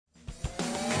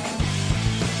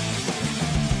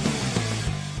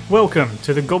Welcome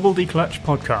to the Gobbledeclutch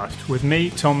podcast with me,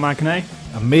 Tom Magnay,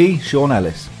 and me, Sean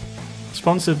Ellis.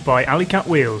 Sponsored by Alleycat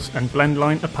Wheels and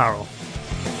Blendline Apparel.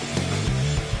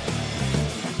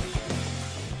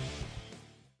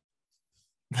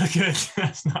 Good,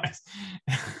 that's nice.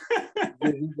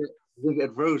 You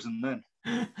get frozen then.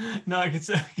 No, I can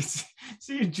see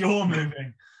your jaw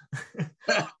moving.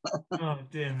 Oh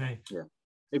dear me. Yeah.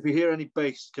 If you hear any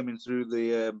bass coming through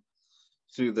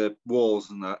the walls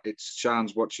and that, it's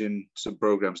Sean's watching some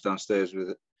programs downstairs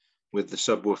with the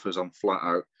subwoofers on flat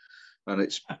out,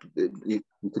 and you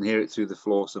can hear it through the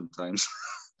floor sometimes.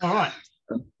 All right.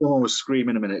 And someone was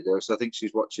screaming a minute ago, so I think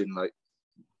she's watching like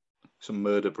some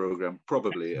murder program,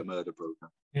 probably a murder program.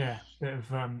 Yeah, bit of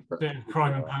crime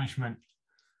and punishment.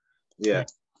 Yeah.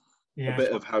 Yeah. A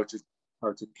bit of how to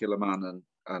kill a man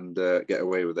and get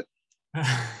away with it.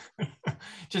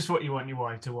 Just what you want your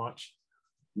wife to watch.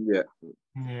 Yeah.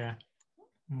 Yeah.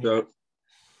 So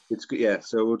it's good. Yeah.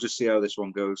 So we'll just see how this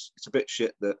one goes. It's a bit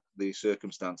shit that the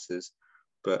circumstances,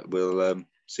 but we'll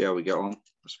see how we get on,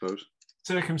 I suppose.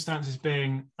 Circumstances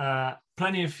being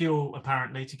plenty of fuel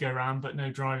apparently to go around, but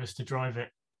no drivers to drive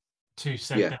it to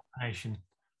said destination.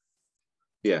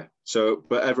 Yeah. So,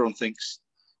 but everyone thinks.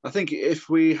 I think if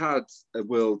we had a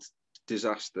world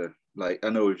disaster, like I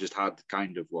know we've just had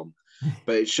kind of one,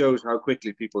 but it shows how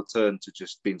quickly people turn to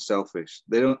just being selfish.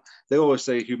 They always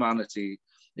say humanity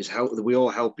is help. We all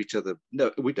help each other.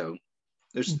 No, we don't.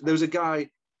 There's a guy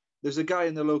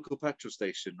in the local petrol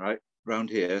station right around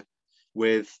here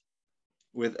with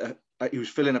he was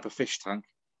filling up a fish tank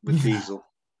with diesel.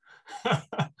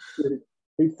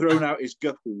 He'd thrown out his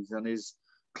guppies and his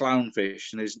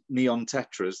clownfish and his neon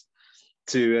tetras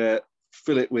to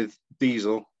fill it with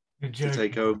diesel to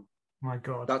take home. My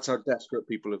God, that's how desperate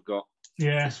people have got.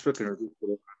 Yeah, it's freaking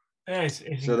ridiculous. Yeah, it's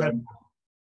so incredible.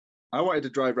 I wanted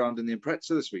to drive around in the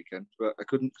Impreza this weekend, but I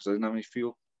couldn't because I didn't have any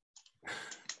fuel.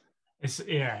 It's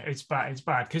bad. It's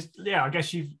bad because I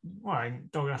guess in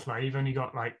Dolgellau you've only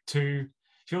got like 2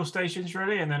 fuel stations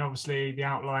really, and then obviously the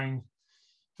outlying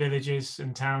villages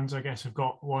and towns I guess have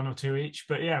got 1 or 2 each.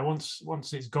 But yeah, once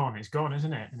it's gone,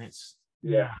 isn't it? And it's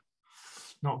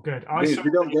not good.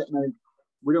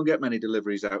 We don't get many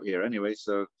deliveries out here anyway,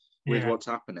 so with what's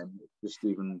happening, it's just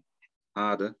even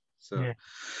harder. So,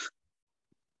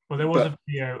 well, there was a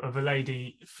video of a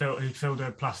lady who filled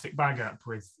a plastic bag up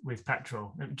with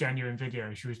petrol. A genuine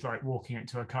video. She was like walking it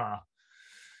to her car.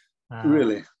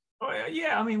 Really?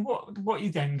 Yeah. I mean, what are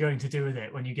you then going to do with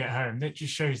it when you get home? That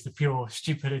just shows the pure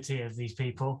stupidity of these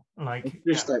people. Like,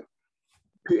 it's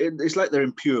like they're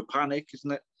in pure panic,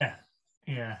 isn't it? Yeah.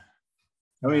 Yeah.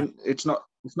 I mean, it's not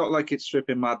like it's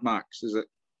stripping Mad Max, is it?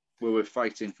 Where we're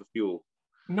fighting for fuel.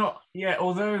 Not yet.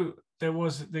 Although there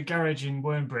was the garage in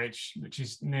Wormbridge, which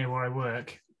is near where I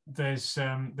work. There's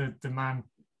the man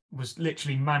was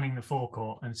literally manning the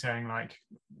forecourt and saying like,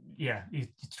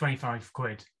 it's 25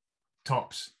 quid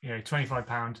tops, £25,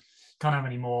 can't have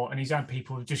any more. And he's had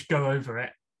people just go over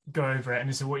it, and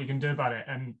they said, what are you going to do about it?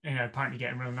 And apparently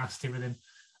getting real nasty with him.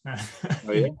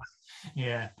 Oh yeah.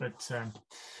 Yeah,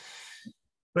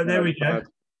 but there we go.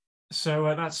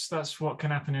 So that's what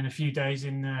can happen in a few days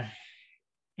in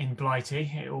Blighty.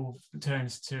 It all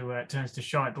turns to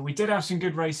shite. But we did have some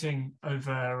good racing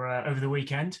over the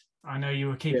weekend. I know you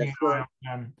were keeping an eye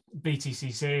on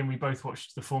BTCC, and we both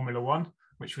watched the Formula One,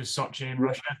 which was Sochi in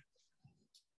Russia.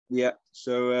 Yeah.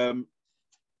 So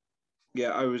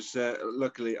I was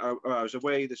luckily I was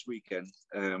away this weekend.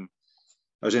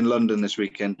 I was in London this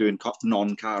weekend doing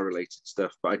non-car related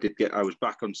stuff, but I was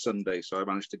back on Sunday, so I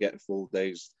managed to get a full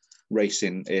day's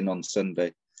racing in on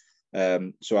Sunday.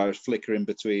 So I was flickering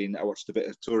between. I watched a bit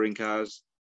of touring cars.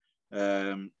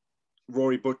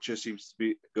 Rory Butcher seems to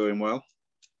be going well.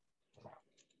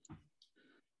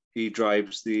 He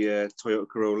drives the Toyota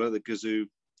Corolla, the Gazoo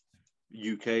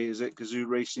UK, is it? Gazoo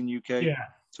Racing UK? Yeah.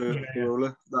 Toyota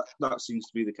Corolla. That seems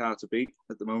to be the car to beat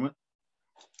at the moment.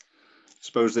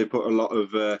 Suppose they put a lot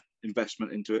of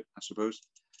investment into it, I suppose.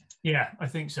 Yeah, I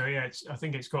think so. Yeah, I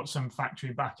think it's got some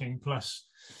factory backing. Plus,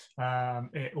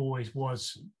 it always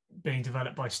was being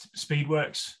developed by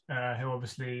Speedworks, who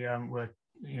obviously were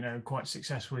quite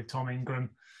successful with Tom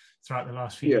Ingram throughout the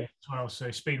last few years as well. So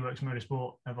Speedworks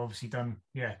Motorsport have obviously done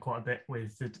quite a bit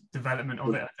with the development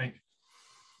of it, I think.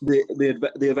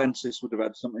 The Avensis would have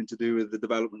had something to do with the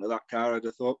development of that car, I'd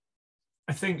have thought.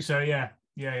 I think so. Yeah.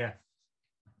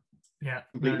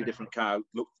 Completely different car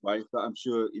look-wise, but I'm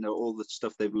sure all the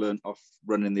stuff they've learned off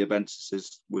running the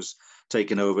Avensis was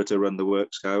taken over to run the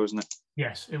works car, wasn't it?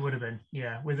 Yes, it would have been.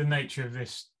 Yeah, with the nature of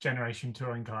this generation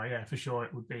touring car, for sure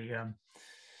it would be.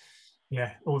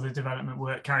 All the development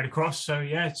work carried across. So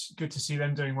it's good to see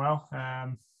them doing well.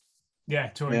 Yeah,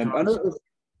 touring I cars. noticed,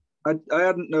 I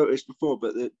hadn't noticed before,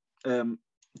 but that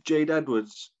Jade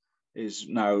Edwards is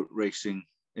now racing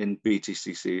in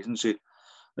BTCC, isn't she?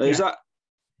 Yeah.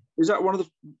 Is that one of the?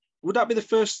 Would that be the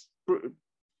first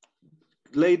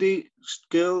lady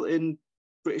girl in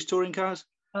British touring cars?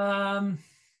 To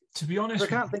be honest, I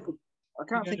can't think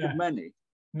of many.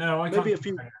 No, I maybe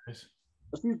can't.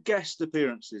 a few guest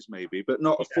appearances, maybe, but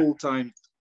not a Yeah. full-time,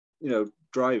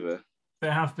 driver.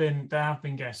 There have been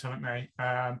guests, haven't they?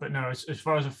 But no, as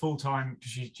far as a full time,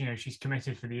 she's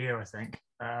committed for the year. I think.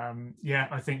 Yeah,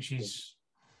 I think she's.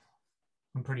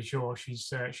 I'm pretty sure she's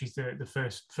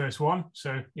the first one.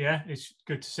 So yeah, it's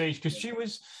good to see because she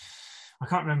was. I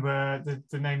can't remember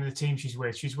the name of the team she's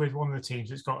with. She's with one of the teams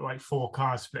that's got like 4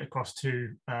 cars split across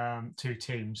two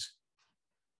teams.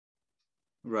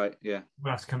 Right. Yeah.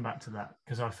 We'll have to come back to that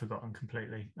because I've forgotten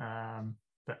completely.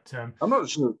 But I'm not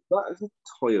sure. That is a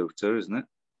Toyota, isn't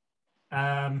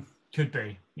it? Could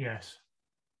be. Yes.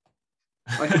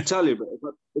 I could tell you, but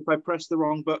if I press the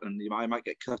wrong button, I might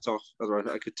get cut off. Otherwise,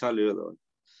 I could tell you. Otherwise,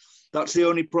 that's the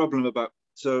only problem about.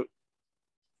 So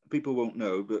people won't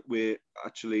know, but we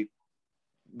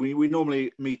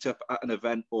normally meet up at an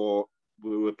event, or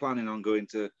we were planning on going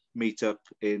to meet up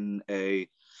in a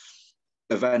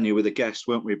venue with a guest,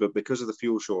 weren't we? But because of the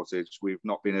fuel shortage, we've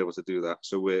not been able to do that.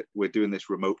 So we're doing this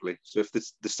remotely. So if the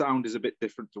sound is a bit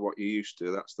different to what you're used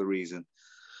to, that's the reason.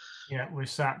 Yeah, we're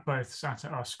both sat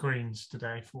at our screens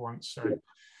today for once. So it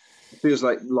feels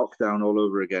like lockdown all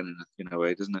over again in a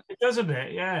way, doesn't it? It does a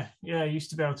bit, yeah. Yeah, you used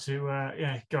to be able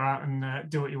to go out and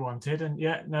do what you wanted, and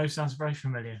yeah, no, sounds very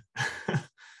familiar.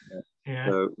 Yeah.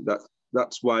 So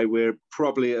that's why we're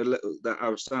probably that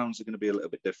our sounds are going to be a little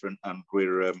bit different, and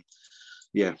we're and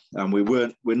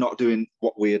we're not doing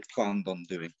what we had planned on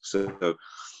doing. So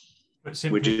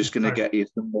we're just going to get you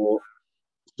some more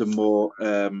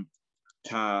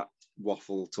car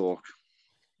waffle talk.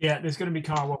 Yeah, there's going to be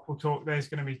car waffle talk. There's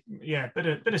going to be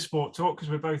bit of sport talk because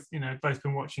we're both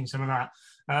been watching some of that.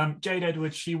 Jade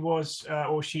Edwards, she was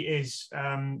or she is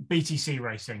BTC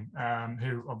Racing,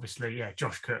 who obviously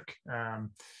Josh Cook,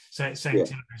 same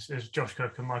team as Josh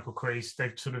Cook and Michael Kreese.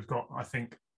 They've sort of got, I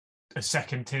think, a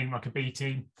second team, like a B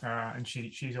team, and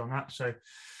she's on that. So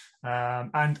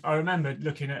and I remember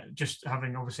looking at, just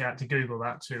having obviously had to Google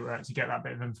that to get that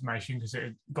bit of information because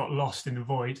it got lost in the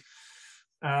void.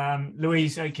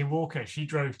 Louise Aiken-Walker, she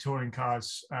drove touring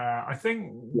cars, I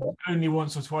think only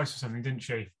once or twice or something, didn't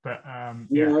she? But I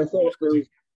thought there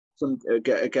was a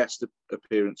guest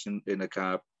appearance in a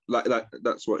car. Like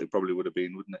that's what it probably would have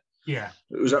been, wouldn't it? Yeah.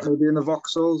 Was that maybe in the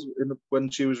Vauxhalls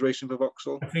when she was racing for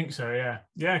Vauxhall? I think so, yeah.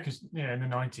 Yeah, because in the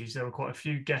 90s there were quite a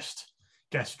few guest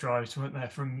drives, weren't there,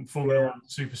 from Formula One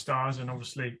superstars, and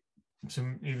obviously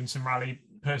some rally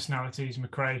personalities.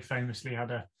 McRae famously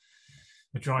had a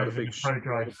drive in a pro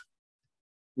drive.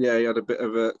 Yeah, he had a bit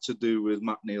of a to do with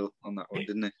Matt Neal on that one,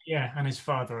 didn't he? Yeah, and his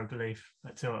father, I believe.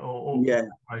 Most anyway.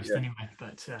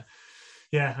 But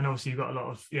and obviously you've got a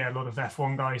lot of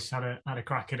F1 guys had a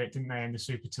crack at it, didn't they, in the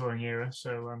super touring era?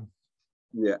 So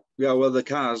well, the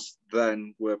cars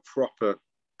then were proper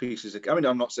pieces of. I mean,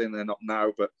 I'm not saying they're not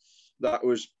now, but that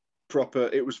was proper.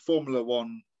 It was Formula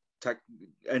One tech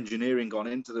engineering gone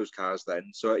into those cars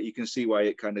then, so you can see why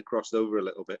it kind of crossed over a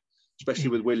little bit, especially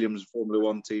with Williams' Formula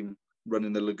One team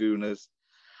running the Lagunas,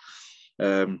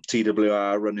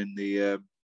 TWR running the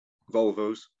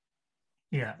Volvos.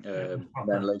 Yeah. And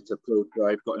then later Pro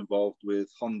Drive got involved with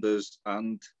Hondas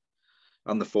and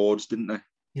the Fords, didn't they?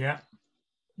 Yeah.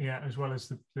 Yeah, as well as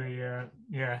the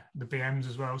BMs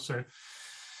as well. So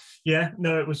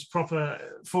it was proper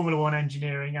Formula One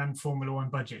engineering and Formula One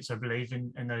budgets, I believe,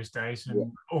 in those days,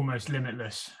 and almost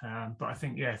limitless. But I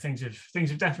think things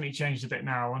have definitely changed a bit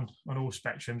now on all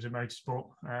spectrums of motorsport.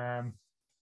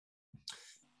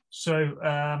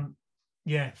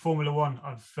 Formula One.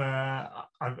 I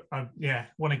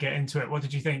want to get into it. What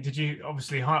did you think? Did you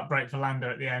obviously heartbreak for Lando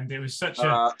at the end? It was such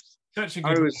a good.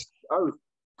 I was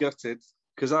gutted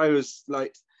because I was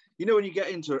like, when you get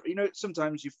into it,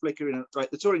 sometimes you flicker in. Like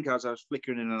the touring cars, I was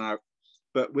flickering in and out,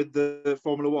 but with the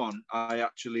Formula One, I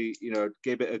actually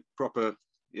gave it a proper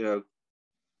I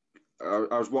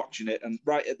was watching it, and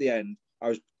right at the end, I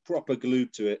was proper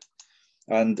glued to it,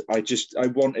 and I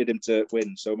wanted him to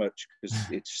win so much because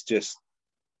it's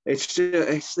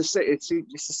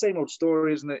the same old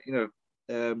story, isn't it?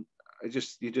 I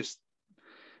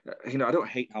don't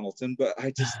hate Hamilton, but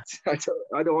I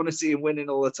don't want to see him winning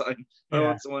all the time. I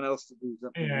want someone else to do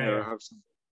something. Have some,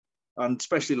 and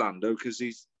especially Lando, because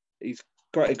he's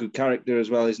quite a good character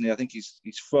as well, isn't he? I think he's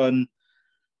fun,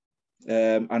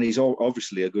 and he's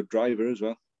obviously a good driver as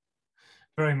well.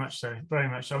 Very much so. Very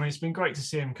much so. I mean, it's been great to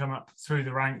see him come up through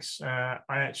the ranks. I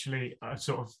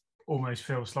sort of almost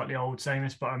feel slightly old saying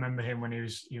this, but I remember him when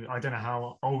I don't know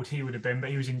how old he would have been, but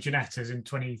he was in Ginettas in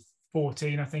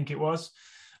 2014, I think it was,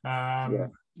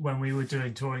 when we were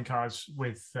doing touring cars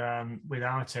with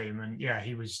our team. And yeah,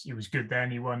 he was good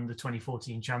then. He won the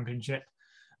 2014 championship.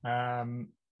 It's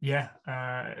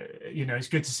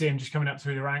good to see him just coming up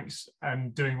through the ranks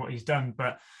and doing what he's done.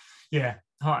 But yeah,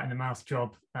 heart in the mouth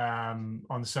job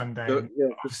on Sunday. So,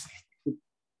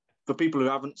 for people who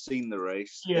haven't seen the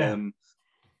race,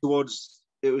 towards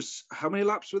it was how many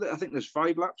laps with it? I think there's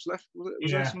 5 laps left. Was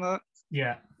there something like that?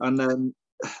 Yeah. And then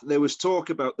there was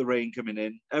talk about the rain coming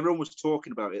in. Everyone was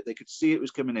talking about it. They could see it was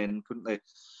coming in, couldn't they?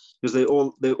 Because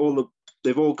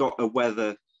they've all got a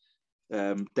weather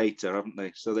data, haven't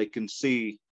they? So they can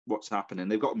see what's happening.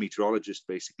 They've got a meteorologist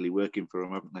basically working for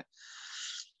them, haven't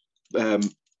they?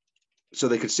 So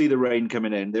they could see the rain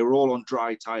coming in. They were all on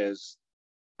dry tyres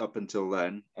up until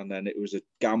then, and then it was a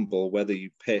gamble whether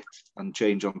you pit and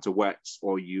change onto wets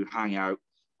or you hang out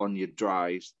on your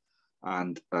dries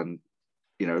and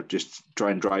just try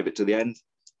and drive it to the end.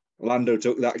 Lando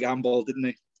took that gamble, didn't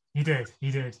he? He did.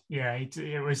 Yeah,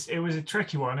 it was a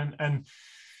tricky one, and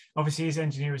obviously his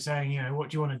engineer was saying,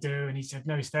 what do you want to do? And he said,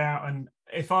 no, stay out. And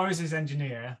if I was his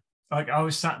engineer, like I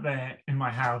was sat there in my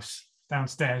house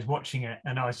downstairs watching it,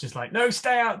 and I was just like, no,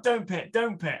 stay out, don't pit.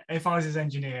 If I was his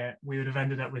engineer, we would have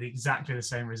ended up with exactly the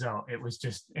same result. I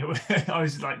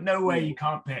was like, no way, you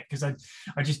can't pit, because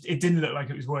it didn't look like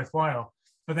it was worthwhile.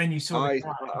 But then you saw I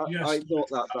thought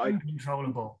that, but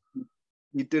uncontrollable.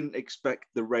 You didn't expect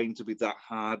the rain to be that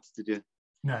hard, did you?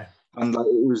 No. And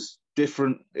it was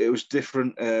different. It was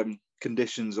different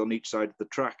conditions on each side of the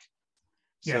track.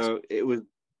 Yes. So it was,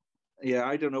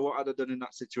 I don't know what I'd have done in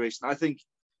that situation. I think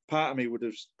part of me would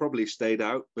have probably stayed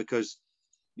out, because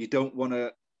you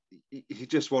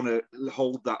just want to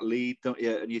hold that lead, don't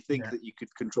you? And you think that you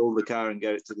could control the car and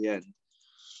get it to the end.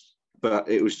 But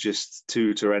it was just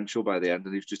too torrential by the end,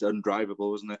 and it was just undrivable,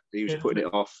 wasn't it? He was putting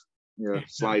it off,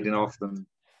 sliding off, and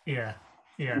yeah.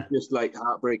 It was just like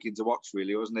heartbreaking to watch,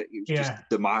 really, wasn't it? It was just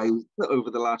demise over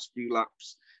the last few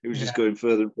laps. It was just going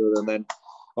further and further, and then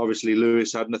obviously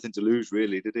Lewis had nothing to lose,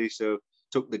 really, did he? So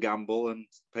took the gamble and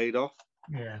paid off.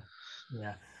 Yeah.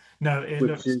 No, it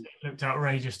looked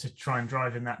outrageous to try and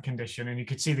drive in that condition, and you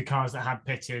could see the cars that had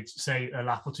pitted, say a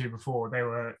lap or two before, they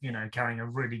were, carrying a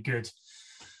really good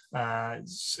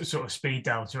sort of speed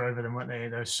delta over them, weren't they?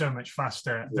 They were so much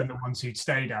faster than the ones who'd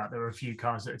stayed out. There were a few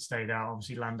cars that had stayed out,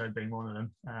 obviously Lando being one of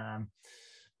them.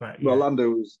 Well, Lando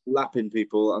was lapping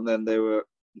people, and then they were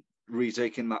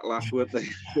retaking that lap, weren't they?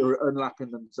 They were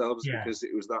unlapping themselves because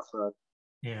it was that bad.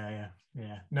 Yeah.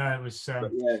 No, it was.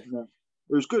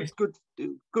 It was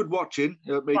good watching.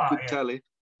 It made good telly.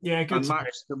 Yeah, good. And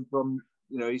Max come from,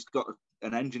 he's got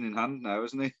an engine in hand now,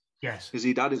 hasn't he? Yes. Because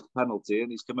he'd had his penalty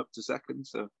and he's come up to second.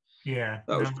 So that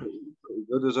was pretty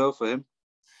good as well for him.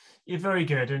 Yeah, very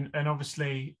good. And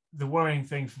obviously the worrying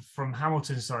thing from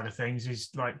Hamilton's side of things is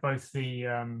like both the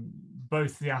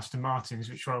Aston Martins,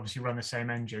 which obviously run the same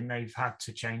engine, they've had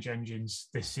to change engines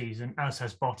this season, as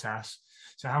has Bottas.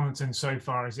 So Hamilton so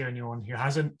far is the only one who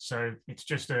hasn't. So it's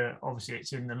just obviously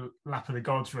it's in the lap of the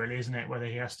gods, really, isn't it? Whether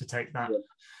he has to take that,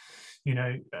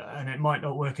 and it might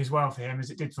not work as well for him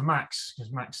as it did for Max,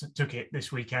 because Max took it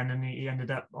this weekend and he ended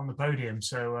up on the podium.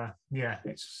 So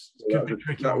it's could be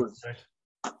tricky.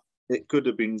 It could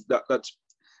have been that's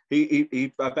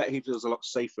he. I bet he feels a lot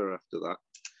safer after that.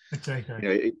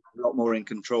 Exactly. A lot more in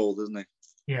control, doesn't he?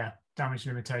 Yeah, damage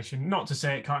limitation. Not to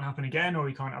say it can't happen again, or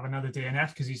he can't have another DNF,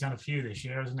 because he's done a few this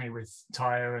year, hasn't he, with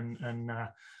tyre and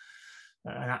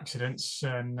accidents.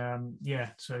 And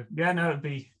it'd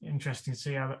be interesting to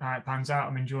see how it pans out.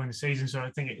 I'm enjoying the season, so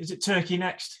I think is it Turkey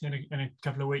next in a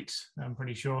couple of weeks? I'm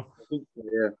pretty sure. I think so,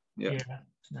 yeah.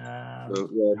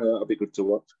 That'll be good to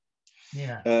watch.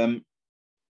 Yeah.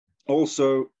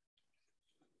 Also,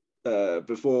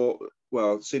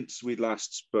 since we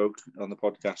last spoke on the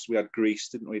podcast, we had Greece,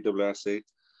 didn't we? WRC.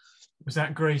 Was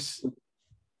that Greece?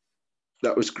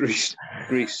 That was Greece.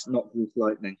 Greece, not Greece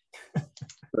Lightning,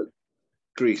 but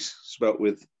Greece, spelt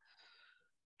with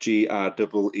GREECE.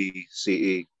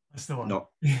 That's the one. Not.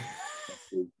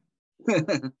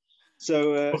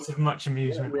 So. Lots of much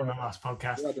amusement on the last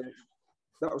podcast.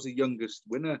 That was the youngest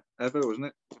winner ever,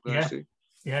 wasn't it?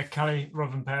 Yeah, Kalle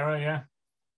Rovanperä,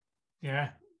 yeah.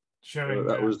 Showing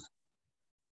that was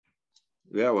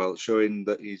showing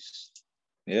that he's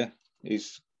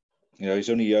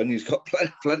only young. He's got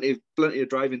plenty of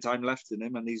driving time left in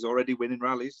him, and he's already winning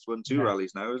rallies. He's won 2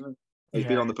 rallies now, isn't he? He's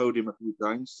been on the podium a few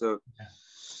times. So,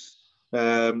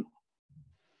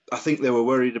 I think they were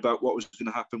worried about what was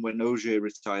going to happen when Ogier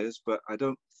retires, but I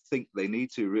don't think they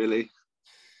need to really.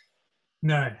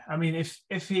 No, I mean,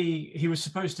 if he was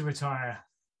supposed to retire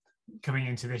coming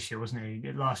into this year, wasn't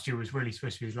he? Last year was really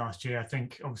supposed to be his last year. I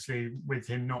think, obviously, with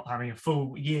him not having a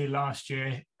full year last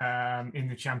year in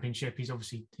the championship,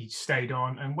 he stayed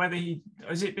on. And whether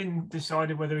has it been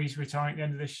decided whether he's retiring at the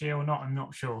end of this year or not? I'm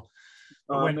not sure.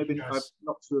 Maybe I'm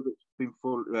not sure if it's been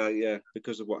full.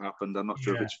 Because of what happened, I'm not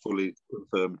sure if it's fully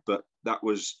confirmed. But that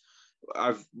was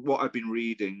what I've been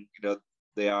reading.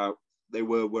 They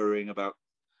were worrying about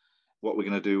what we're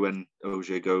going to do when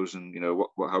Ogier goes, and how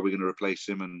we're going to replace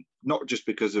him, and not just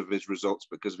because of his results,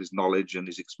 because of his knowledge and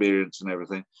his experience and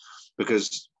everything.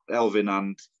 Because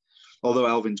although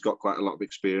Elvin's got quite a lot of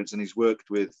experience and he's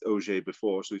worked with Ogier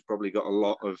before, so he's probably got a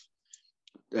lot of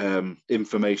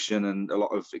information and a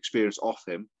lot of experience off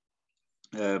him,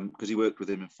 because he worked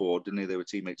with him in Ford, didn't he? They were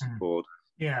teammates in Ford.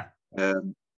 Yeah.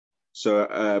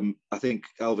 So I think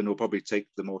Elvin will probably take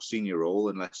the more senior role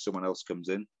unless someone else comes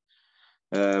in.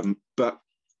 But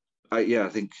I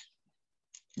think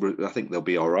they'll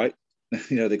be all right.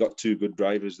 They got two good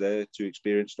drivers there, two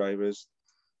experienced drivers.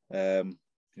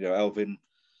 Elvin,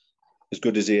 as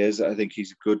good as he is, I think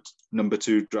he's a good number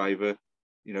 2 driver.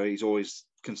 He's always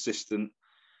consistent.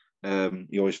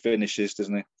 He always finishes,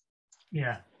 doesn't he?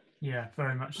 Yeah,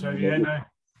 very much so. Yeah, no.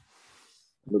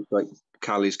 Looks like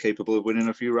Callie's capable of winning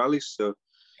a few rallies. So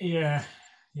yeah.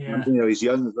 And, he's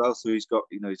young as well, so he's got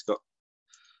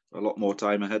a lot more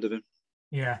time ahead of him.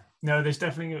 Yeah, no, there's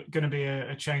definitely going to be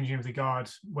a changing of the guard,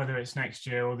 whether it's next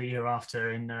year or the year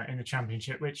after in the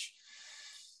championship. Which,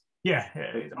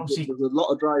 obviously, there's a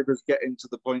lot of drivers getting to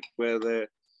the point where they're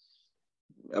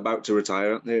about to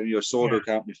retire. Your Sordo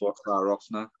can't be far off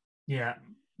now. Yeah,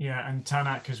 and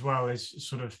Tanak as well is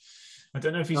sort of. I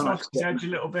don't know if he's lost his edge a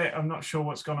little bit. I'm not sure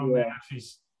what's gone on there. If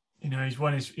he's,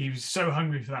 he was so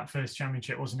hungry for that first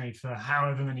championship, wasn't he? For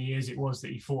however many years it was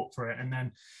that he fought for it, and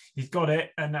then he's got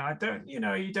it. And I don't, you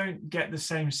don't get the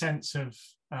same sense of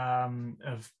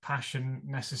passion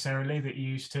necessarily that you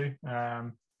used to.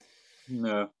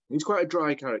 No, he's quite a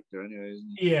dry character, anyway.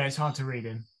 Isn't he? Yeah, it's hard to read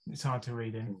him.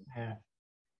 Yeah.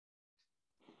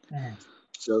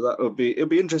 So it'll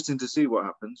be interesting to see what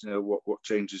happens. What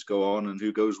changes go on and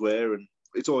who goes where, and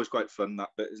it's always quite fun, that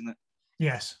bit, isn't it?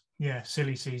 Yes. Yeah,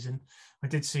 silly season. I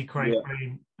did see Craig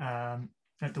Green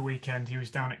at the weekend. He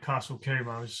was down at Castle Combe.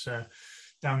 I was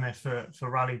down there for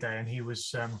Rally Day, and he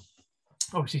was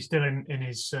obviously still in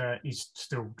his. He's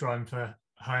still driving for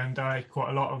Hyundai quite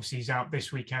a lot. Obviously, he's out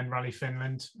this weekend, Rally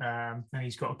Finland, and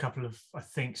he's got a couple of, I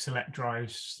think, select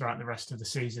drives throughout the rest of the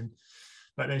season.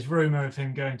 But there's rumour of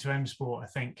him going to M Sport, I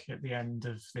think, at the end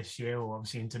of this year, or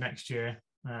obviously into next year.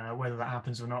 Whether that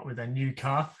happens or not with their new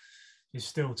car is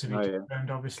still to be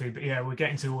confirmed, obviously. But we're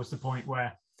getting towards the point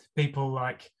where people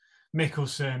like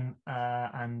Mickelson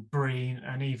and Breen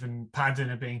and even Padden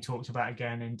are being talked about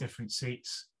again in different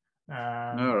seats. All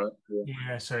right.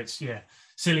 Yeah, so it's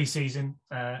silly season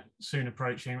soon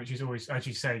approaching, which is always, as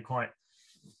you say, quite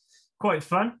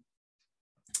fun.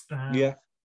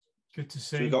 Good to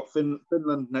see. So you got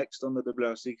Finland next on the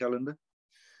WRC calendar.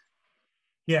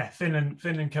 Yeah,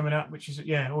 Finland coming up, which is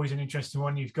always an interesting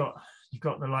one. You've got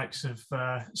the likes of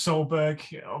Solberg,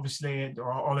 obviously,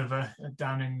 or Oliver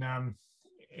down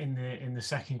in the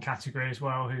second category as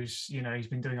well. Who's he's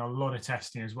been doing a lot of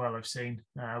testing as well. I've seen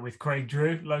with Craig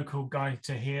Drew, local guy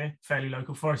to here, fairly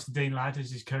local. Forrester Dean lad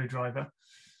is his co-driver.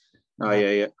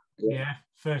 Yeah,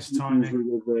 first time.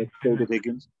 David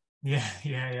Higgins.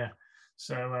 Yeah.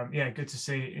 So good to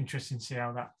see. Interesting to see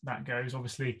how that goes.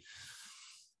 Obviously,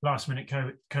 last minute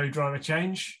co-driver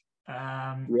change,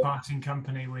 parting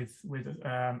company with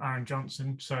Aaron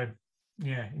Johnson. So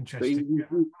interesting.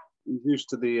 He's used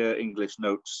to the English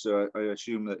notes, so I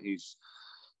assume that he's,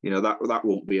 that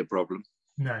won't be a problem.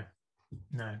 No,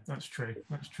 that's true.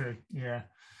 Yeah.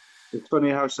 It's funny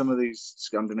how some of these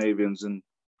Scandinavians and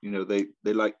they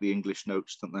like the English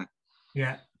notes, don't they?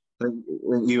 Yeah. I think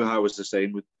Juha was the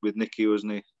same with Nicky,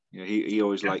 wasn't he? He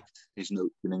always liked his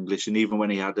notes in English, and even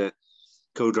when he had a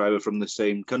co-driver from the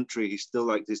same country, he still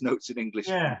liked his notes in English.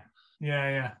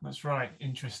 Yeah, that's right.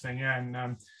 Interesting. Yeah,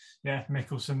 and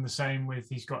Mickelson the same with,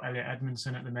 he's got Elliot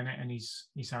Edmondson at the minute, and he's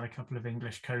had a couple of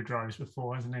English co-drivers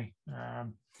before, hasn't he?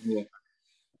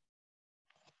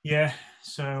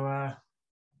 So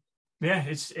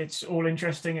it's all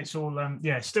interesting. It's all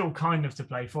still kind of to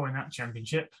play for in that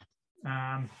championship.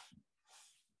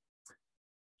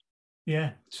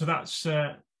 So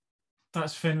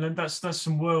that's Finland. That's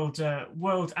some world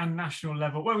and national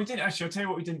level. Well, we didn't actually. I'll tell you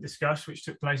what we didn't discuss, which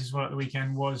took place as well at the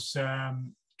weekend, was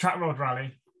Track World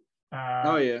Rally.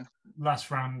 Oh yeah.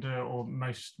 Last round or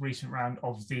most recent round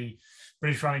of the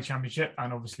British Rally Championship,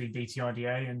 and obviously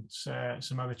DTRDA and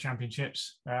some other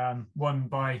championships, won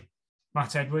by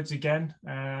Matt Edwards again,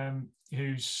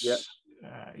 who's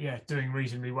doing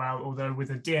reasonably well. Although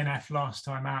with a DNF last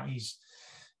time out, he's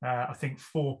I think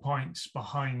 4 points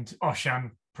behind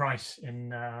Oshan Price in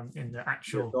the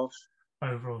actual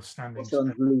overall standings.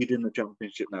 Oshan's leading the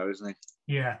championship now, isn't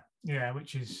he? Yeah,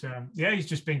 which is he's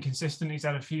just been consistent. He's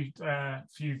had a few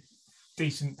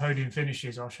decent podium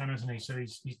finishes, Oshan, hasn't he? So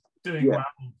he's doing well.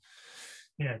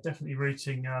 Yeah, definitely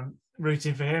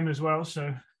rooting for him as well.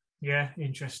 So yeah,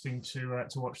 interesting to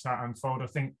watch that unfold. I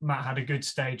think Matt had a good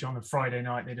stage on the Friday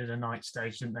night. They did a night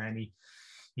stage, didn't they? And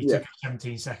he took a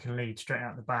 17-second lead straight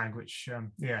out the bag, which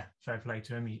fair play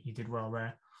to him. He did well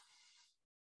there.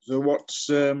 So what's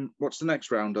the next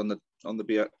round on the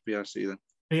BRC then?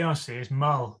 BRC is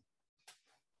Mull.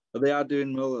 They are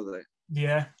doing Mull, are they?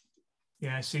 Yeah,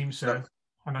 it seems so.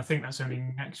 And I think that's only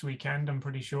next weekend, I'm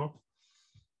pretty sure.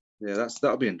 Yeah,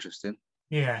 that'll be interesting.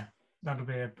 Yeah, that'll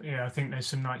be I think there's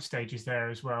some night stages there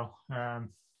as well.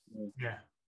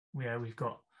 We've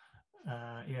got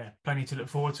plenty to look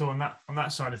forward to on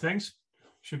that side of things.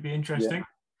 Should be interesting.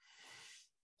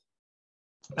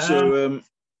 Yeah. So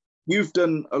you've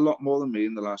done a lot more than me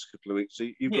in the last couple of weeks. So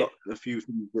you've got a few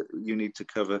things that you need to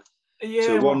cover. Yeah.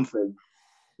 So one thing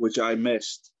which I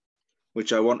missed,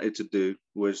 which I wanted to do,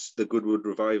 was the Goodwood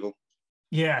Revival.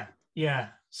 Yeah.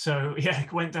 So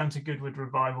went down to Goodwood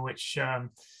Revival, which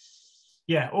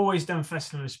always done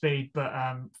Festival of Speed, but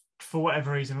for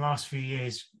whatever reason, last few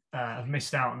years I've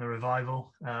missed out on the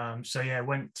Revival.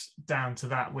 Went down to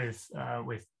that with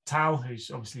Tal, who's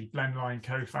obviously Blendline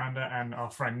co-founder, and our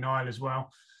friend Niall as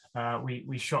well.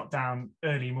 We shot down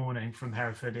early morning from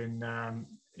Hereford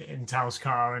in Tal's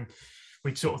car, and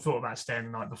we'd sort of thought about staying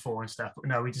the night before and stuff. But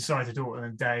no, we decided to do it in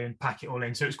a day and pack it all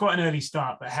in. So it was quite an early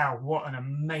start, but hell, what an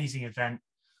amazing event.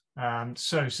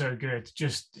 So good.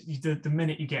 Just the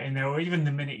minute you get in there, or even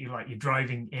the minute you're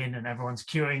driving in and everyone's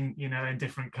queuing, in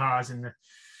different cars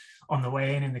on the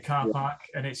way in the car park.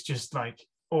 And it's just like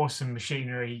awesome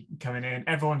machinery coming in.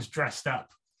 Everyone's dressed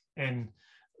up in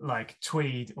like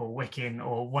tweed or wicking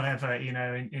or whatever,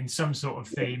 in some sort of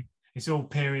theme. It's all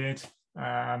period.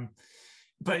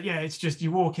 But yeah, it's just,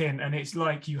 you walk in and it's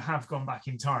like you have gone back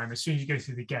in time. As soon as you go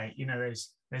through the gate,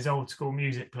 there's old school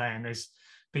music playing. There's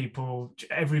people,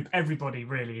 everybody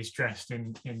really is dressed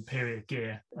in period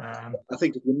gear. I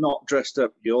think if you're not dressed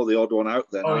up, you're the odd one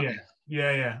out there. Oh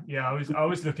yeah. I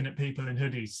was looking at people in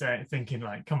hoodies, thinking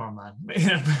like, come on, man,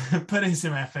 put in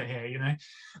some effort here,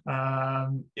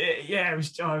 it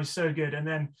was so good. And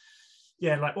then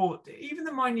even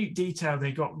the minute detail,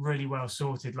 they got really well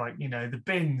sorted. Like, the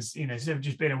bins, instead of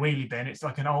just being a wheelie bin, it's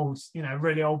like an old,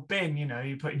 really old bin,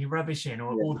 you're putting your rubbish in,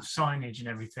 or all the signage and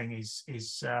everything is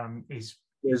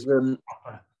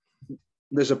proper.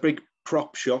 There's a big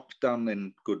prop shop down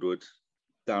in Goodwood,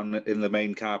 down in the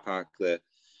main car park there.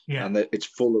 Yeah. And it's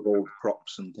full of old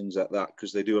props and things like that,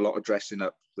 because they do a lot of dressing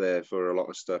up there for a lot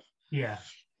of stuff. Yeah.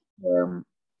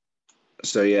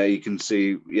 So you can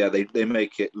see, they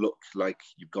make it look like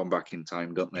you've gone back in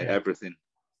time, don't they? Yeah. Everything.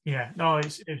 Yeah, no,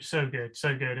 it's so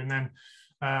good. And then,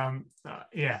 and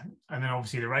then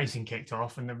obviously the racing kicked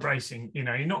off, and the racing,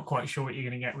 you're not quite sure what you're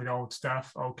going to get with old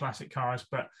stuff, old classic cars,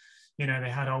 but they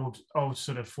had old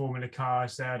sort of Formula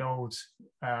cars. They had old,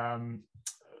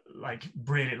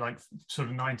 really sort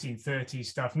of 1930s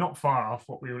stuff, not far off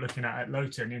what we were looking at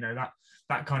Lowton.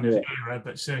 That kind of era,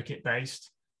 but circuit based.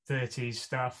 30s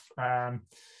stuff. And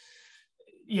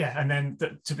then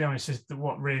to be honest,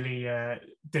 what really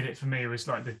did it for me was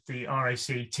like the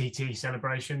RAC TT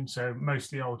celebration. So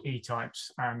mostly old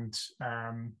E-types and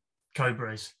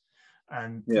Cobras,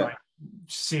 and like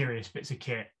serious bits of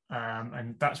kit.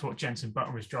 And that's what Jensen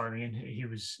Button was driving in. He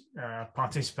was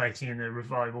participating in the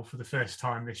Revival for the first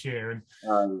time this year. And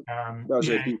that was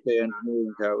a DK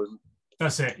engineering car, wasn't it?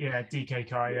 That's it, DK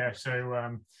car,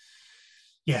 So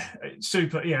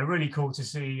super. Really cool to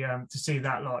see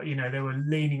that lot. They were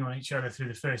leaning on each other through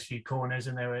the first few corners,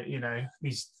 and there were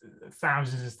these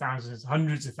hundreds of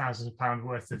thousands of pounds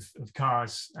worth of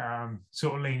cars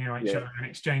sort of leaning on each other and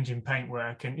exchanging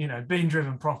paintwork, and being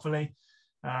driven properly,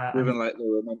 driven like they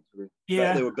were meant to be.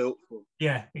 Like they were built for.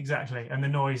 Yeah, exactly. And the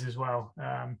noise as well.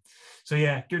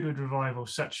 Goodwood Revival,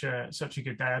 such a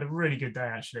good day. I had a really good day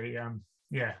actually.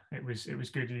 It was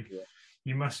good.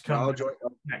 You must come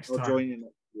next time. I'll join you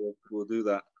next year. We'll do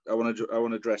that. I want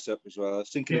to dress up as well. I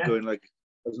was thinking of going like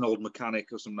as an old mechanic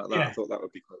or something like that. I thought that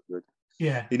would be quite good.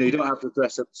 Yeah. You don't have to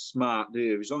dress up smart, do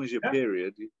you? As long as you're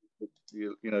period,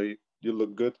 you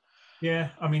look good. Yeah,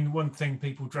 I mean, one thing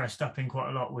people dressed up in quite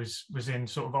a lot was in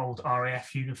sort of old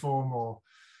RAF uniform, or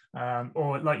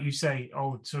like you say,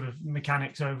 old sort of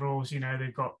mechanics overalls. You know,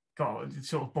 they've got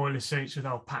sort of boiler suits with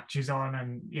old patches on,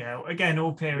 and again,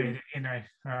 all period.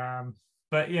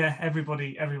 But yeah,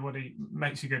 everybody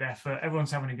makes a good effort.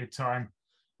 Everyone's having a good time.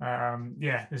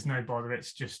 Yeah, there's no bother.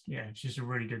 It's just a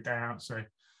really good day out. So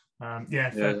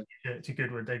to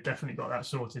Goodwood, they've definitely got that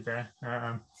sorted there.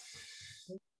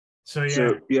 So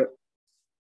yeah.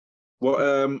 What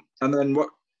and then what,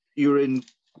 you were in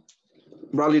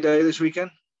Rally Day this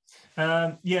weekend?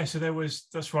 So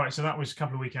that's right. So that was a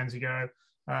couple of weekends ago.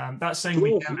 That same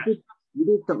weekend. You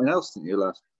did something else, didn't you,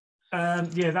 last?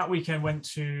 That weekend went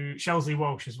to Shelsley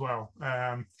Walsh as well.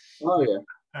 That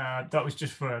was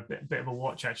just for a bit of a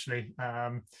watch, actually.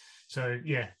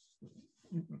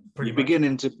 You're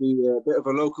beginning to be a bit of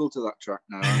a local to that track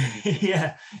now, aren't you?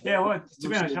 yeah. Well, to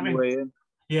be honest,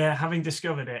 having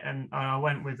discovered it, and I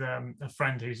went with a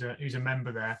friend who's a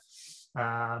member there.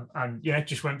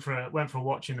 Just went for a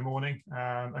watch in the morning,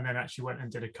 and then actually went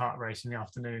and did a kart race in the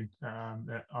afternoon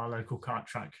at our local kart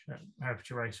track at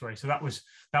Herefordshire Raceway. So that was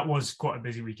quite a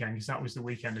busy weekend, because that was the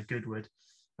weekend of Goodwood.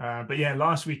 But yeah,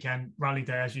 last weekend, Rally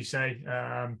Day, as you say.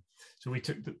 So we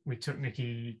took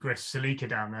Nikki Grist Celica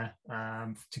down there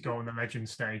to go on the Legend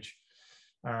stage.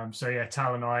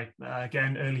 Tal and I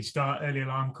again, early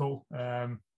alarm call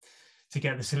to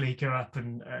get the Celica up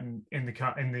and in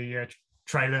the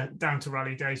trailer down to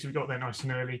Rally Day. So we got there nice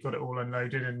and early, got it all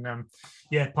unloaded, and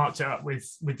parked it up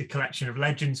with the collection of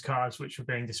Legends cars which were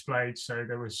being displayed. So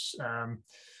there was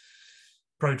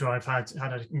ProDrive had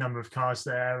a number of cars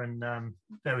there, and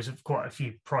there was quite a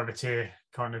few privateer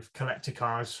kind of collector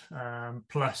cars,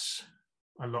 plus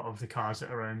a lot of the cars that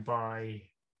are owned by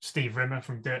Steve Rimmer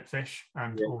from Dirtfish,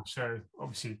 and also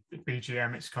obviously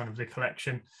BGM. It's kind of the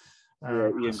collection.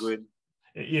 Ian Gwynn.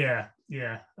 And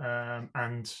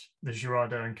the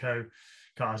Girardeau and Co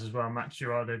cars as well. Max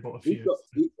Girardeau bought a few.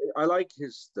 I like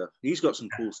his stuff. He's got some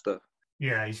cool stuff.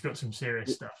 Yeah, he's got some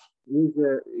serious stuff.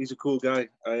 He's a cool guy.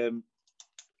 I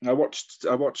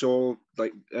watch all,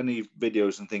 like, any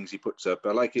videos and things he puts up.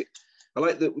 I like it. I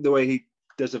like the way he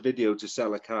does a video to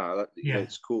sell a car.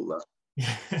 It's cool, that.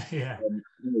 Yeah.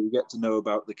 You get to know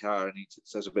about the car, and he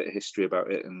says a bit of history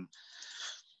about it, and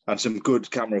some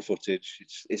good camera footage.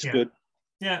 It's good.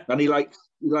 Yeah. And he likes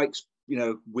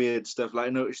weird stuff. Like, I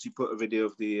noticed he put a video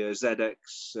of the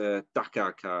ZX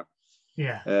Dakar car.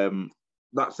 Yeah.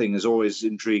 That thing has always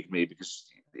intrigued me, because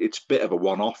it's a bit of a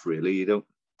one-off, really. You don't,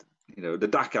 the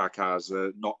Dakar cars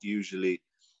are not usually,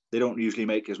 they don't usually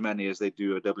make as many as they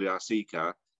do a WRC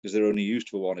car, because they're only used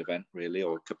for one event, really,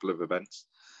 or a couple of events.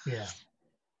 Yeah.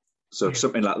 So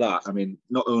something like that. I mean,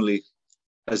 not only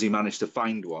has he managed to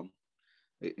find one,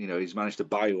 he's managed to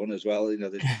buy one as well.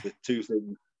 The two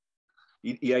things.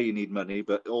 You need money,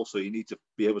 but also you need to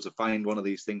be able to find one of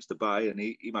these things to buy, and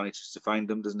he manages to find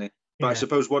them, doesn't he? But I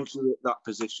suppose once you're at that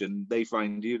position, they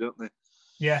find you, don't they?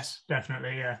 Yes,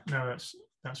 definitely. Yeah, no,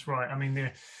 that's right. I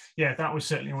mean, that was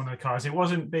certainly one of the cars. It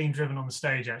wasn't being driven on the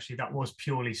stage, actually. That was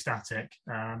purely static.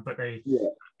 But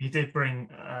he did bring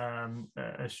an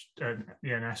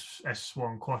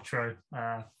S1 Quattro.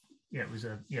 It was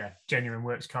a genuine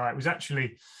works car. It was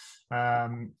actually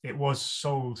it was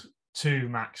sold to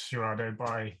Max Girardeau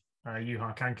by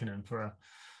Juha Kankkunen for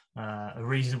a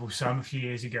reasonable sum a few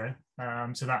years ago.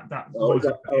 So that was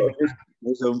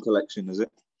his own collection, is it?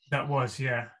 That was,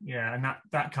 yeah, and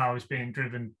that car was being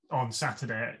driven on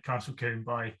Saturday at Castle Combe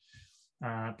by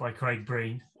Craig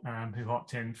Breen, who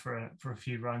hopped in for a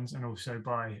few runs, and also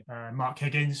by Mark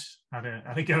Higgins had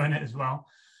a go in it as well.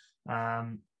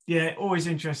 Always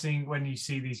interesting when you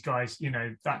see these guys.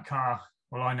 That car.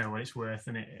 Well, I know what it's worth,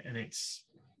 and it's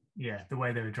the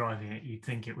way they were driving it, you'd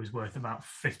think it was worth about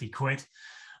 50 quid.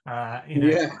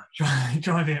 Driving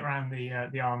it around the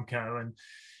Armco, and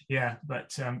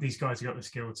but these guys have got the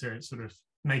skill to sort of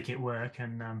make it work.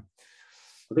 And I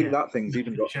think that thing's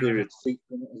even got period seats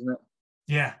in it, isn't it?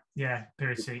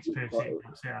 Period seats.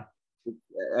 Yeah,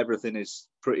 everything is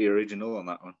pretty original on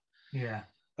that one. Yeah,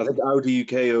 I think Audi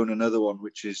UK own another one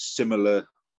which is similar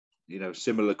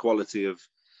quality of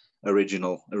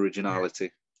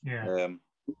originality. Yeah.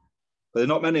 But there are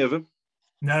not many of them.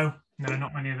 No,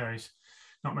 not many of those.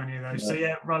 Not many of those. So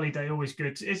Rally Day, always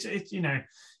good. It's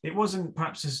it wasn't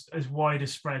perhaps as wide a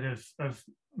spread of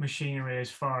machinery as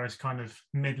far as kind of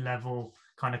mid-level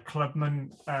kind of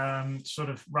clubman sort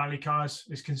of rally cars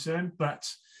is concerned, but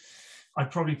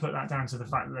I'd probably put that down to the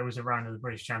fact that there was a round of the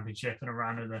British Championship and a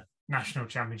round of the National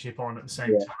Championship on at the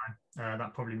same time.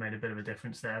 That probably made a bit of a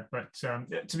difference there. But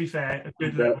to be fair, a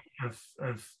good Yeah. level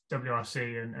of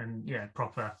WRC and yeah,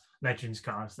 proper Legends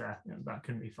cars there. That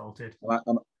couldn't be faulted.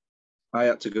 I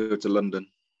had to go to London,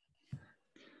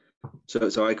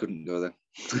 so I couldn't go there.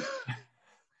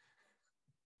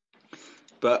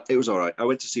 But it was all right. I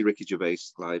went to see Ricky Gervais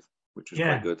live, which was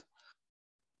quite good.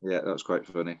 Yeah, that was quite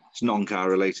funny. It's non-car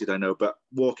related, I know, but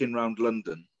walking around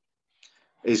London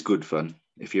is good fun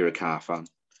if you're a car fan.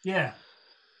 Yeah.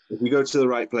 If you go to the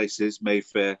right places,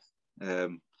 Mayfair,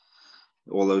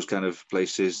 all those kind of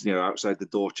places, outside the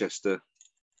Dorchester,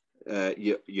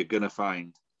 you're going to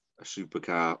find a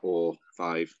supercar or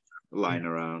 5 lying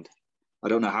around. I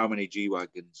don't know how many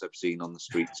G-Wagons I've seen on the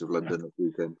streets of London this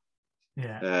weekend.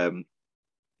 Yeah.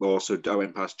 Also, I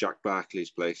went past Jack Barclay's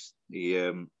place.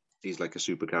 He's like a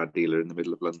supercar dealer in the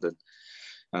middle of London.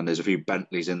 And there's a few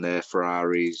Bentleys in there,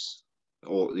 Ferraris,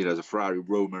 or, there's a Ferrari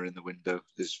Roma in the window.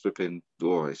 There's flipping,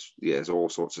 there's all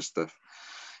sorts of stuff.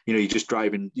 You're just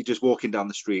walking down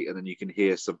the street and then you can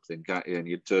hear something, can't you? And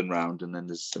you turn around and then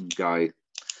there's some guy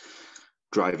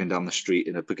driving down the street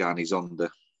in a Pagani Zonda.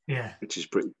 Yeah. Which is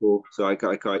pretty cool. So I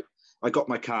got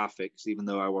my car fixed, even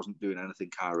though I wasn't doing anything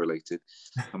car related.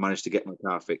 I managed to get my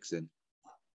car fixed in,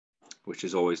 which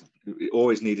is always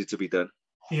needed to be done.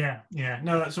 Yeah.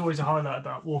 No, that's always a highlight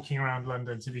about walking around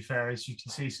London, to be fair, is you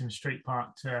can see some street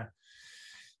park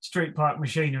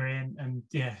machinery and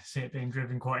see it being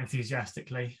driven quite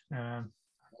enthusiastically. I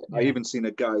even seen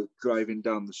a guy driving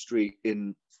down the street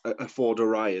in a Ford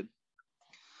Orion.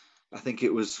 I think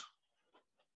it was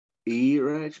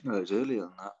E-Reg. No, it was earlier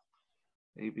than that.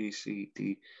 A, B, C,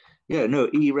 D. Yeah, no,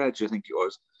 E-Reg, I think it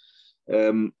was.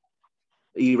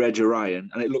 E-Reg Orion.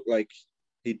 And it looked like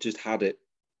he'd just had it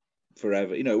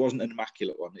forever. It wasn't an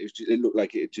immaculate one. It looked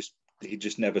like he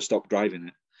just never stopped driving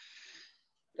it.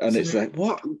 And it's like,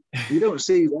 what? You don't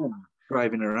see them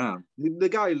driving around. The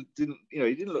guy didn't, he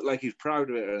didn't look like he was proud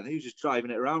of it or anything. He was just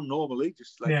driving it around normally,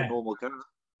 just like a normal car.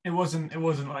 It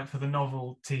wasn't like for the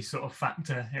novelty sort of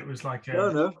factor. It was like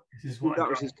no. This is what that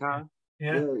was his car.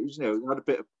 Yeah, it was, it had a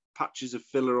bit of patches of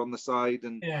filler on the side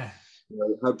and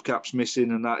hubcaps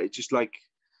missing and that. It's just like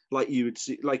you would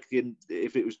see, like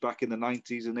if it was back in the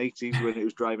 90s and 80s when it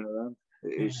was driving around.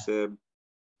 It was.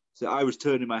 So I was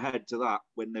turning my head to that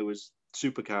when there was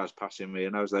supercars passing me,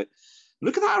 and I was like,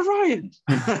 "Look at that Orion!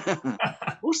 Look at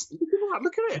that!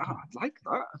 Look at it! Oh, I'd like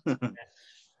that."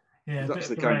 Yeah, that's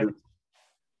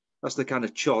the kind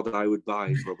of chod I would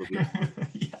buy, probably.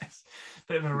 Yes,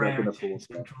 bit of a rare in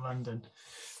central London.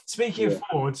 Speaking of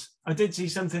Fords, I did see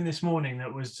something this morning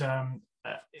that was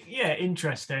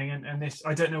interesting, and this,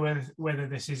 I don't know whether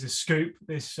this is a scoop.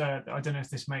 This I don't know if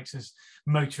this makes us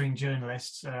motoring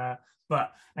journalists,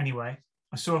 but anyway,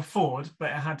 I saw a Ford,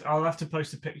 but I'll have to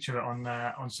post a picture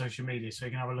on social media so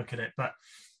you can have a look at it. But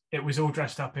it was all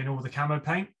dressed up in all the camo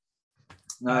paint.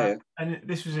 And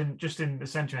this was just in the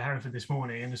centre of Hereford this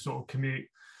morning in the sort of commute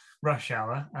rush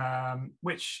hour,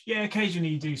 which occasionally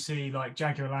you do see, like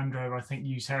Jaguar Land Rover, I think,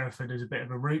 use Hereford as a bit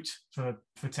of a route for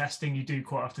testing. You do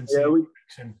quite often see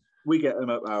we get them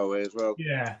up our way as well.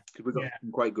 Yeah, because we've got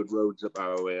some quite good roads up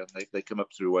our way, and they come up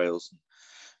through Wales.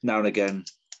 Now and again,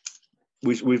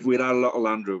 we'd had a lot of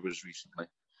Land Rovers recently.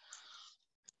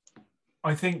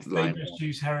 I think they just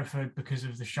use Hereford because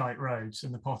of the shite roads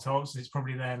and the potholes. It's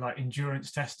probably their like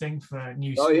endurance testing for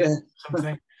new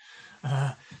something.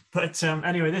 But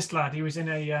anyway, this lad, he was in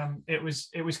a it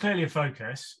was clearly a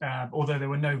Focus, although there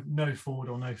were no Ford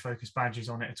or no Focus badges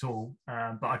on it at all.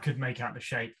 But I could make out the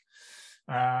shape.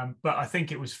 But I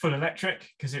think it was full electric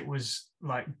because it was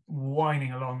like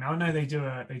whining along. Now I know they do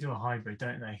a hybrid,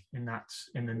 don't they? In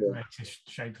the latest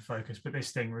shape of Focus, but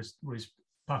this thing was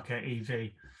pucker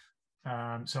EV.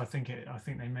 So I think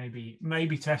they may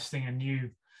be testing a new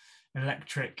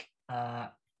electric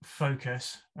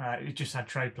Focus. It just had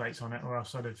trade plates on it, or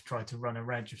else I'd have tried to run a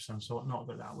reg of some sort. Not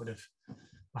that would have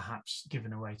perhaps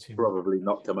given away too much. Probably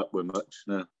not come up with much,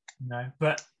 no. No,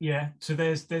 but yeah. So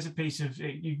there's a piece of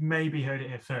it, you maybe heard it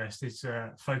here first. It's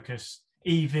Focus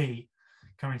EV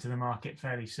coming to the market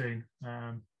fairly soon.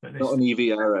 But not an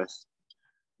EV RS.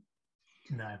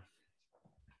 No.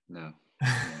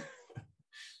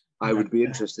 I would be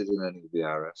interested in an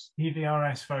EVRS.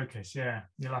 EVRS Focus, yeah.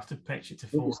 You'll have to pitch it to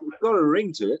Ford. It's got a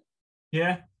ring to it.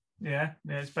 Yeah.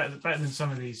 It's better than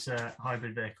some of these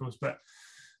hybrid vehicles. But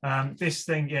this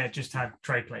thing, just had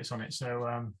tray plates on it.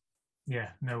 So,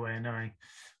 no way of knowing.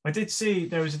 I did see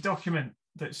there was a document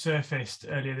that surfaced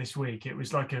earlier this week. It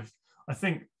was like I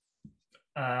think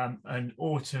an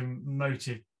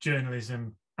automotive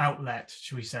journalism outlet,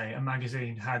 should we say, a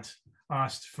magazine had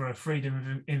asked for a freedom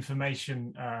of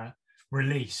information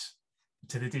release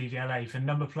to the DVLA for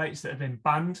number plates that have been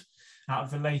banned out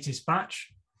of the latest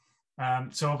batch.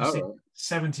 So obviously,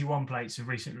 71 plates have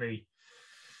recently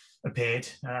appeared,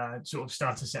 sort of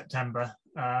start of September.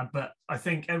 But I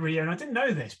think every year, and I didn't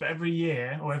know this, but every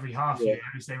year or every half year,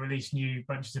 as they release new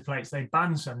bunches of plates, they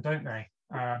ban some, don't they?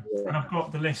 And I've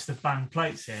got the list of banned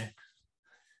plates here.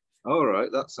 All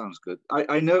right, that sounds good.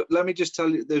 I know. Let me just tell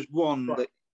you, there's one that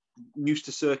used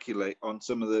to circulate on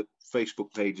some of the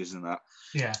Facebook pages and that.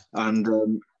 Yeah. And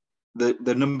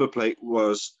the number plate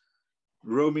was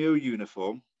Romeo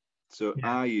Uniform, so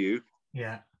RU.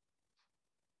 Yeah.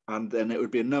 And then it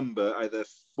would be a number, either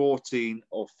 14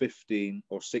 or 15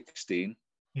 or 16.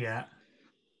 Yeah.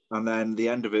 And then the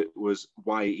end of it was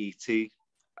YET.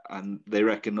 And they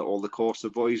reckon that all the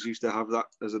Corsa boys used to have that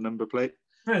as a number plate.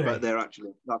 Really? But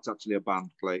that's actually a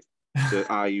band plate. So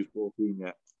RU14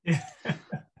 yet. Yeah.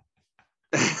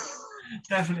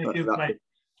 Definitely a good plate.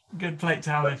 Good plate to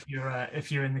have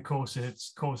if you're in the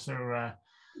Corsa.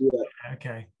 Yeah.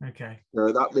 Okay.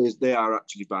 So they are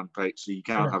actually band plates, so you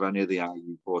can't have any of the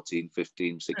RU 14,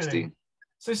 15, 16. Really?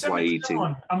 So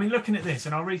someone, I mean, looking at this,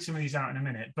 and I'll read some of these out in a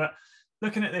minute, but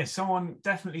looking at this, someone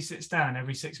definitely sits down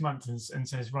every 6 months and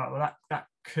says, right, well, that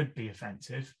could be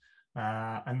offensive,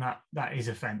 and that is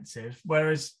offensive.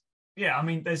 Whereas, yeah, I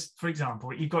mean, there's, for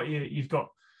example, you've got.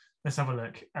 Let's have a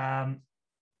look.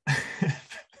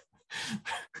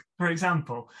 For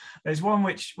example, there's one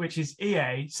which is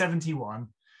EA 71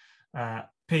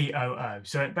 POO.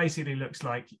 So it basically looks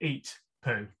like eat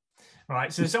poo,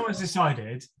 right? So someone's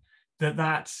decided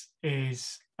that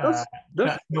is that's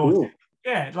cool.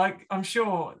 Yeah, like I'm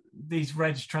sure these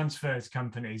reg transfers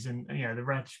companies and the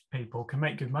reg people can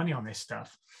make good money on this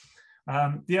stuff.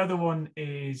 The other one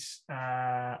is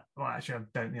well, actually, I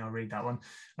don't think I'll read that one.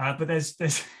 But there's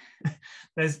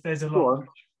a lot.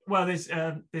 Well,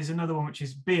 there's another one which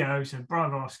is BO, so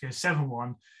Bravo Oscar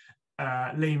 71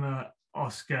 Lima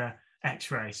Oscar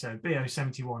X-ray, so BO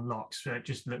 71 locks. So it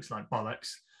just looks like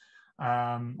bollocks.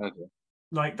 Okay.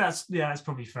 Like that's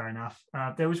probably fair enough.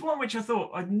 There was one which I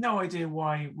thought I had no idea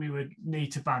why we would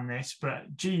need to ban this,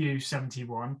 but GU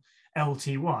 71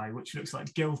 LTY, which looks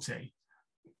like guilty.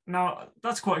 Now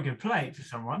that's quite a good plate for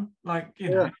someone, like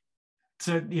know.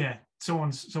 So yeah,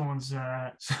 someone's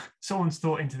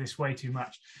thought into this way too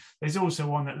much. There's also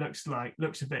one that looks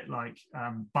a bit like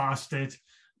Bastard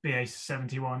BA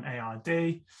 71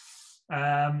 ARD.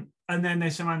 And then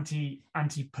there's some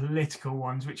anti-political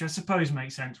ones, which I suppose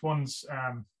make sense. One's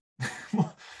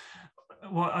well,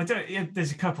 I don't. Yeah,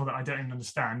 there's a couple that I don't even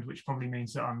understand, which probably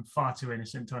means that I'm far too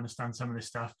innocent to understand some of this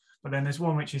stuff. But then there's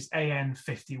one which is AN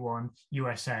 51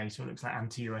 USA, so it looks like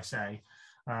anti-USA.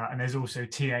 And there's also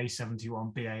TA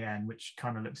 71 BAN, which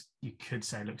kind of looks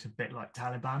a bit like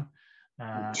Taliban.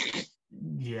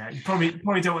 Yeah, you probably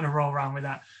don't want to roll around with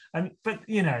that. And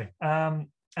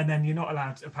then you're not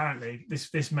allowed to, apparently,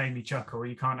 this made me chuckle,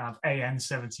 you can't have AN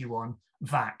 71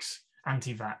 Vax,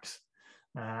 anti-vax.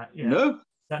 No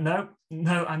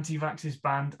anti-vax is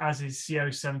banned, as is CO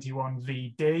 71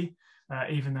 VD,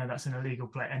 even though that's an illegal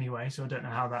plate anyway. So I don't know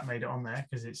how that made it on there,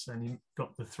 because it's only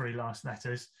got the 3 last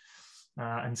letters.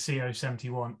 And CO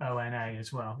 71 ONA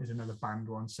as well is another banned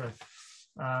one. So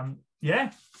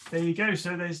yeah, there you go.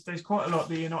 So there's quite a lot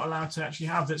that you're not allowed to actually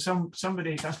have. That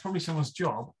somebody, that's probably someone's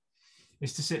job,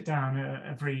 is to sit down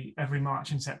every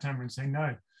March and September and say,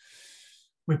 no,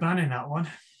 we're banning that one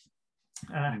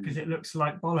because it looks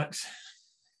like bollocks.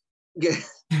 Yeah,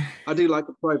 I do like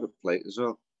a private plate as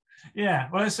well. Yeah,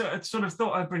 well, I sort of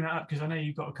thought I'd bring that up because I know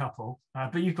you've got a couple,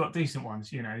 but you've got decent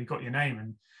ones. You've got your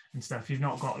name and stuff. You've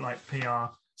not got like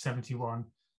PR 71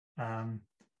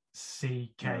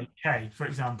 CKK, for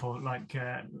example, like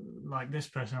this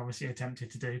person obviously attempted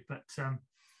to do. But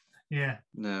yeah.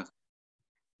 No.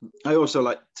 I also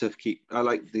like I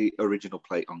like the original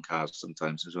plate on cars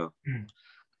sometimes as well.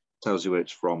 Tells you where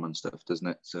it's from and stuff, doesn't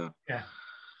it? So yeah,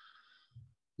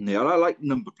 I like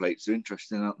number plates. They're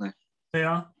interesting, aren't they? They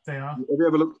are. Have you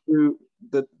ever looked through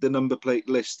the number plate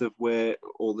list of where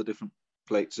all the different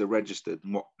plates are registered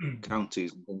and what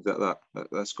counties and things like that?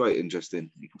 That's quite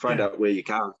interesting. You can find out where your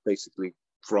car is basically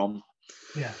from.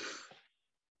 Yeah.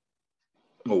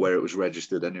 Or where it was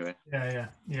registered anyway. Yeah.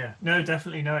 No,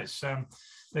 definitely. No, it's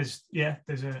there's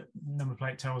a number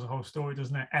plate tells a whole story,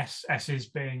 doesn't it? S is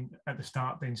being at the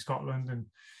start being Scotland, and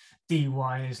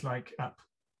DY is like up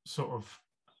sort of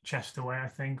Chester way, I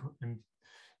think, and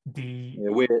D.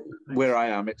 Yeah, where I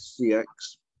am, it's CX.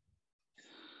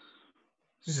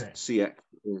 Is it? CX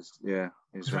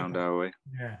is round our way.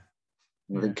 Yeah.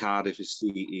 I think Cardiff is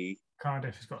CE.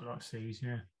 Cardiff has got a lot of C's.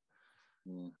 Yeah.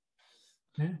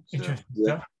 So, interesting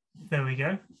stuff. There we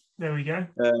go.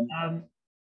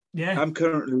 Yeah. I'm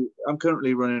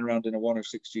currently running around in a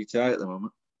 106 GTI at the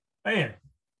moment. Oh yeah.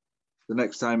 The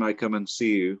next time I come and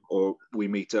see you or we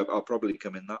meet up, I'll probably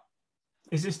come in that.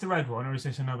 Is this the red one or is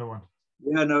this another one?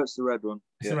 Yeah, no, it's the red one.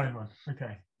 It's the red one.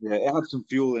 Okay. Yeah, it had some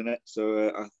fuel in it, so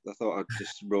I thought I'd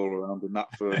just roll around in that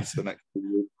for the next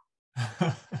few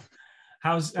weeks.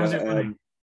 How's it running?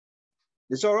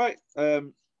 It's all right.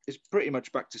 It's pretty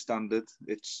much back to standard.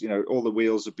 It's all the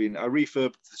wheels have been. I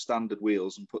refurbed the standard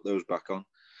wheels and put those back on.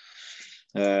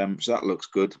 So that looks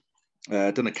good.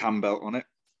 Done a cam belt on it,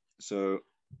 so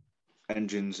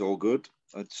engine's all good.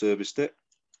 I'd serviced it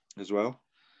as well.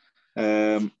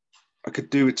 I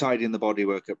could do with tidying the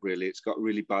bodywork up, really. It's got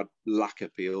really bad lacquer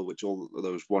peel, which all of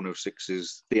those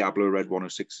 106s, Diablo Red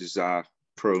 106s are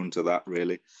prone to that,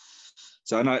 really.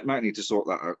 So I might need to sort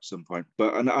that out at some point.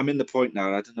 But I'm in the point now,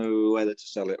 and I don't know whether to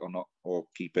sell it or not, or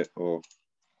keep it, or...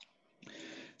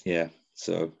 Yeah,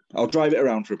 so I'll drive it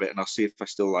around for a bit, and I'll see if I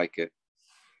still like it.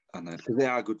 And then, because they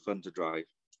are good fun to drive.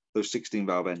 Those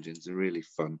 16-valve engines are really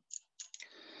fun.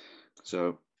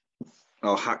 So...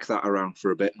 I'll hack that around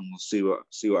for a bit and we'll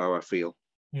see how I feel.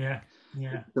 Yeah.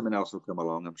 Something else will come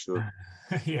along, I'm sure.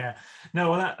 Yeah.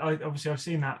 No, well, obviously I've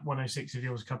seen that 106 of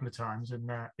yours a couple of times, and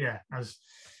as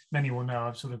many will know,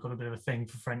 I've sort of got a bit of a thing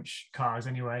for French cars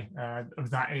anyway,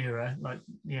 of that era, like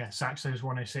Saxos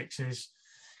 106s,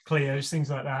 Clios,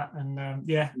 things like that, and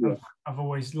I've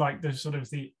always liked the sort of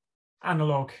the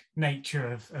analog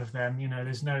nature of them.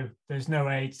 There's no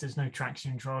aids, there's no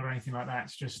traction control or anything like that.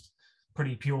 It's just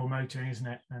pretty pure motoring, isn't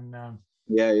it? And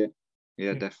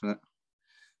definitely.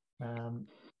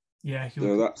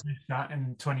 You'll so that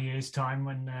in 20 years' time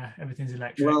when everything's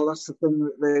electric. Well, that's the thing.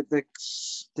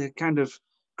 They're kind of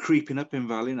creeping up in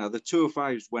value now. The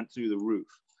 205s went through the roof,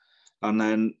 and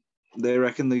then they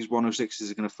reckon these 106s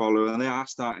are going to follow, and they are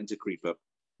starting to creep up.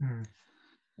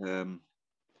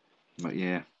 But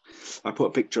yeah, I put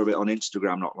a picture of it on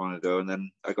Instagram not long ago, and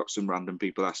then I got some random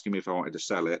people asking me if I wanted to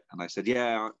sell it, and I said,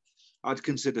 yeah, I'd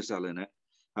consider selling it.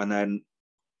 And then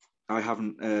I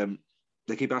haven't,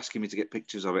 they keep asking me to get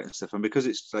pictures of it and stuff. And because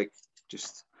it's like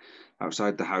just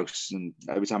outside the house, and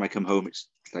every time I come home, it's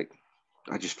like,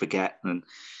 I just forget. And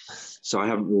so I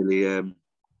haven't really,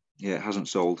 it hasn't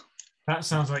sold. That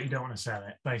sounds like you don't want to sell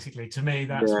it, basically. To me,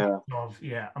 that's I'm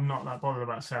not that bothered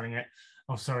about selling it.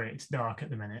 Oh, sorry, it's dark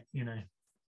at the minute,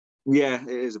 Yeah, it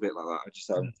is a bit like that.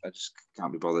 I just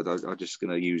can't be bothered. I'm just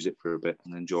going to use it for a bit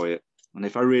and enjoy it. And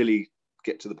if I really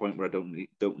get to the point where I don't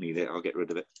need it, I'll get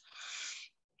rid of it.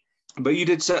 But you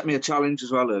did set me a challenge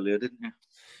as well earlier, didn't you?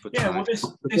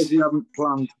 Because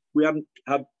we hadn't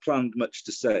had planned much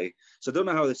to say. So I don't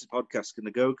know how this podcast is going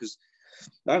to go, because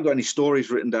I haven't got any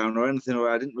stories written down or anything, or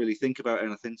I didn't really think about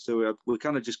anything. So we're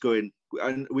kind of just going,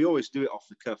 and we always do it off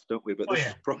the cuff, don't we? But this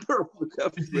is proper off the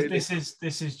cuff. Really. This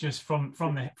is just from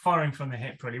the firing from the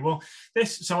hip, really. Well,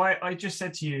 so I just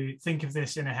said to you, think of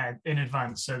this in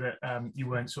advance, so that you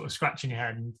weren't sort of scratching your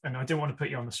head, and I didn't want to put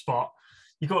you on the spot.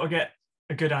 You got to get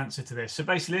a good answer to this. So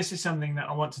basically, this is something that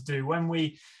I want to do when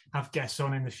we have guests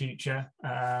on in the future,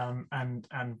 and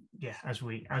as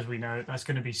we know, that's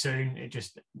going to be soon.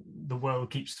 The world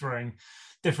keeps throwing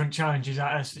different challenges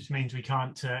at us, which means we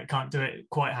can't do it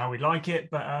quite how we like it.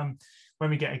 But when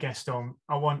we get a guest on,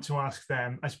 I want to ask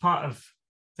them, as part of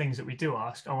things that we do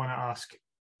ask, I want to ask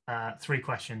 3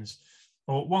 questions,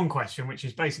 or 1 question, which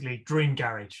is basically dream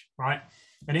garage, right?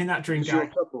 And in that dream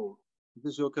garage, is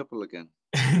this your couple again?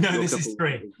 No, this is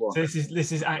 3. So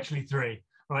this is actually 3.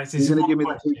 Right. So you're going to give me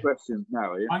the 2 questions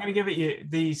now, are you? I'm going to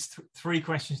give these 3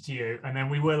 questions to you, and then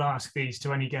we will ask these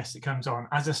to any guest that comes on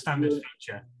as a standard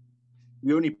feature.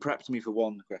 You only prepped me for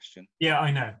 1 question. Yeah,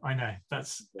 I know.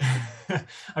 That's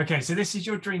okay. So this is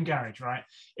your dream garage, right?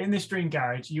 In this dream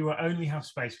garage, you will only have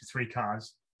space for 3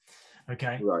 cars.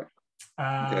 Okay. Right.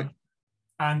 Okay.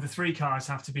 And the 3 cars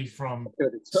have to be from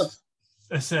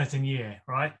a certain year,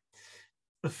 right?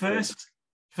 The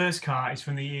first car is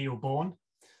from the year you're born.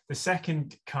 The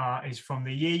second car is from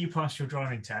the year you passed your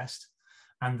driving test,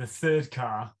 and the third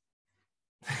car.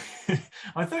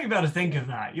 I thought you'd be able to think of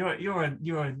that. You're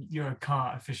a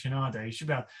car aficionado. You should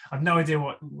be able. I've no idea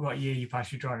what year you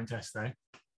passed your driving test, though.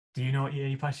 Do you know what year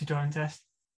you passed your driving test?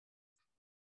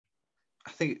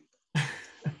 I think.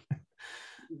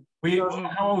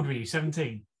 How old were you?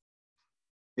 17.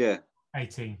 Yeah.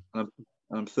 18.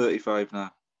 I'm 35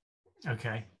 now.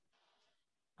 Okay.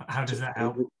 How does that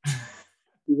help?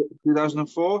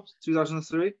 2004,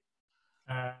 2003?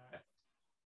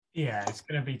 Yeah, it's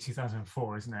going to be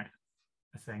 2004, isn't it?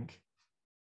 I think.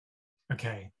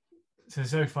 Okay.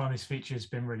 So far this feature has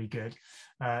been really good.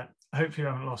 Hopefully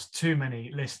I haven't lost too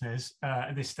many listeners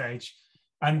at this stage.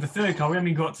 And the third car, we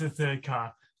haven't got to the third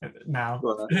car. now.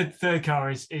 Well, Third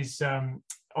car is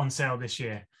on sale this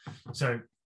year. So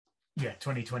yeah,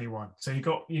 2021. So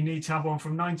you need to have one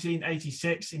from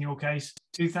 1986 in your case,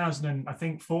 2000 and I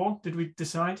think 4, did we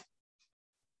decide?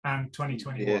 And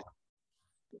 2021. yeah.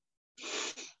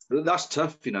 That's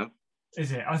tough, you know.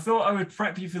 Is it? I thought I would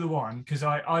prep you for the one because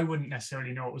I wouldn't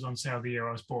necessarily know what was on sale the year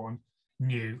I was born.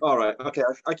 New. All right, okay,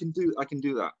 I can do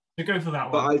that. So go for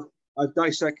that But one. I've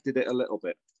dissected it a little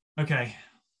bit. Okay.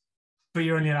 But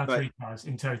you're only allowed Right. 3 cars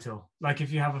in total. Like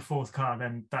if you have a 4th car,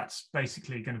 then that's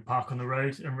basically going to park on the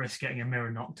road and risk getting a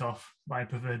mirror knocked off by a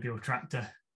proverbial tractor.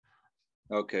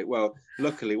 Okay, well,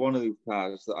 luckily one of these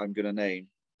cars that I'm going to name,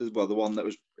 well, the one that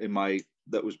was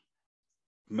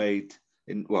made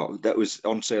in, well, that was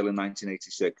on sale in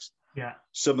 1986. Yeah.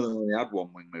 Some of them only had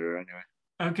one wing mirror anyway.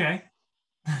 Okay.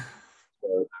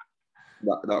 So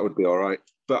that would be all right.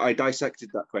 But I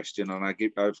dissected that question and I've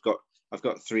got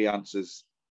 3 answers.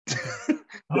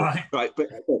 All right. Right, but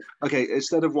okay,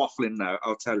 instead of waffling now,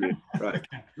 I'll tell you. Right.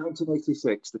 Okay.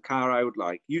 1986, the car I would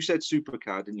like. You said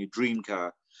supercar, didn't you? Dream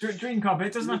car. Dream car, but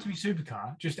it doesn't have to be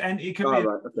supercar. Just it could be right,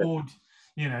 a Ford,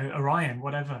 Orion,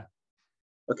 whatever.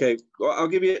 Okay, well, I'll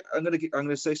give you. I'm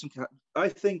gonna say some. I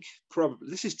think probably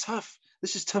this is tough.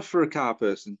 This is tough for a car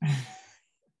person.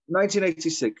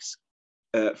 1986,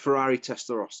 Ferrari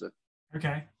Testarossa.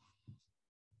 Okay.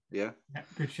 Yeah. Yeah,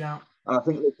 good shout. And I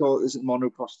think they call it, is it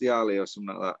Monopostiale or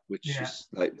something like that, which is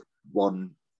like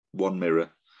one mirror.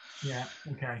 Yeah.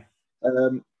 Okay.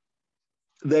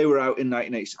 They were out in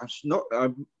 1986.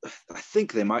 I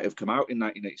think they might have come out in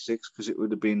 1986 because it would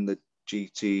have been the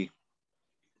GT308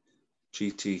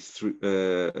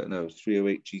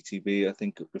 GTB. I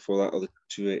think before that, or the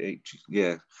 288.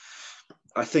 Yeah,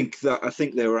 I think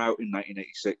they were out in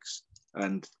 1986,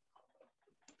 and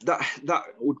that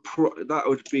would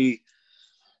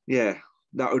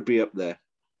be up there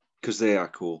because they are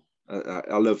cool.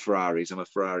 I love Ferraris. I'm a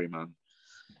Ferrari man,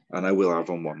 and I will have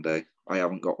one day. I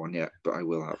haven't got one yet, but I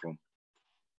will have one.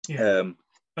 Yeah,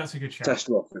 that's a good shout.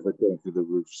 Testarossa if going through the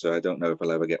roof, so I don't know if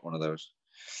I'll ever get one of those.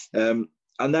 And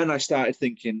then I started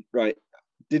thinking, right,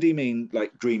 did he mean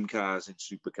like dream cars in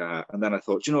supercar? And then I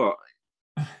thought, you know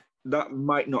what, that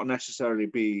might not necessarily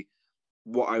be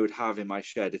what I would have in my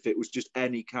shed. If it was just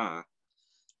any car,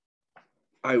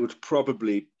 I would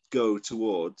probably go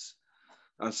towards,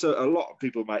 and so a lot of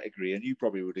people might agree, and you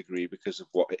probably would agree because of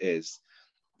what it is,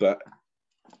 but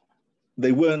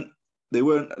they weren't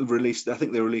released. I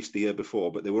think they were released the year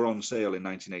before, but they were on sale in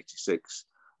 1986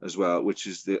 as well, which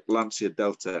is the Lancia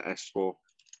Delta S4,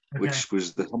 which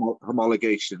was the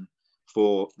homologation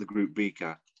for the Group B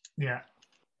car. Yeah.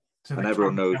 So and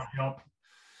everyone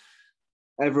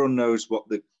knows what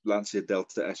the Lancia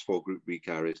Delta S4 Group B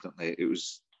car is, don't they? It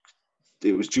was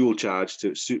dual charged, it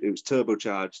was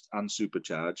turbocharged and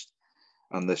supercharged,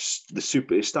 and it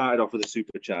started off with a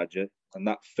supercharger, and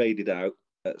that faded out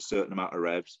at a certain amount of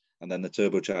revs, and then the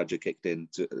turbocharger kicked in.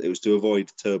 It was to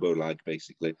avoid turbo lag,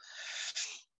 basically,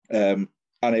 and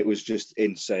it was just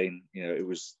insane. It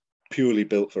was purely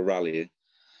built for rallying,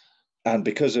 and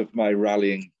because of my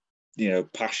rallying,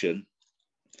 passion,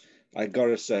 I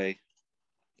gotta say,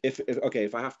 if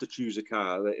I have to choose a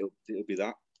car, it'll be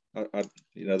that.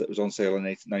 That was on sale in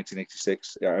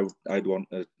 1986. I'd want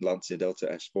a Lancia Delta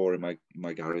S4 in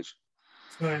my garage.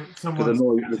 So someone's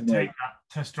going to take that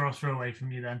Testarossa away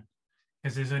from you then,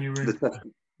 because there's only room.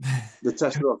 The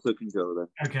Testarossa can go then.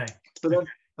 Okay. But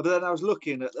then I was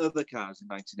looking at other cars in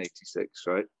 1986,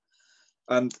 right?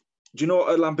 And do you know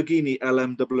what a Lamborghini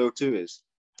LM002 is?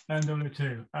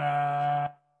 LM002.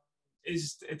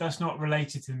 That's not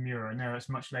related to the Miura? No, it's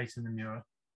much later than the Miura.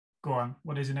 Go on.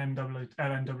 What is an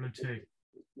LM002?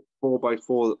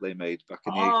 4x4 that they made back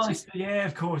in the 80s. Yeah,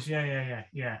 of course. Yeah. A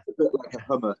bit like a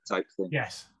Hummer type thing.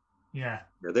 Yes. Yeah.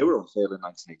 They were on sale in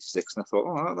 1986, and I thought,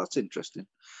 oh, that's interesting.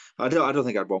 I don't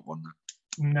think I'd want one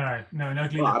No. now.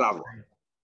 Ugly. I'd have one.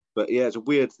 But yeah, it's a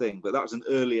weird thing. But that was an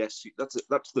early SUV. That's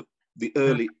the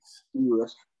early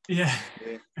US. Yeah.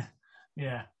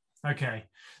 Yeah. Okay.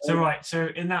 So so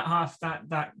in that half,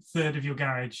 that third of your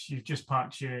garage, you've just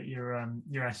parked your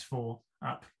S4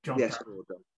 up, John. Yes.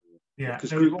 Yeah.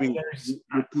 Because Group B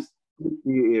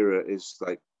era is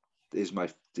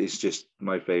just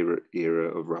my favorite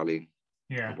era of rallying.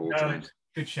 Yeah.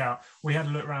 Good shout. We had a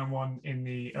look around one in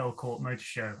the Earl Court Motor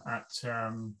Show at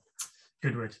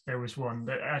Goodwood. There was one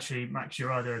that actually Max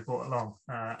Girardo had brought along,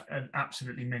 an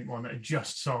absolutely mint one that had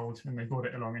just sold, and they brought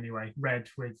it along anyway. Red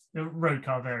with the road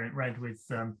car variant, red with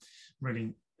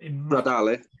really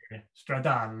Stradale.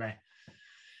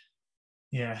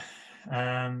 Yeah.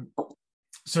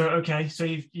 So okay, so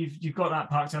you've got that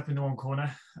parked up in the one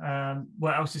corner.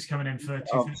 What else is coming in for?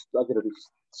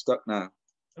 stuck now.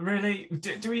 Really?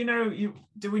 Do we know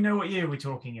do we know what year we're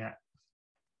talking yet?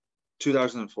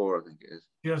 2004, I think it is.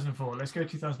 2004. Let's go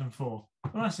 2004.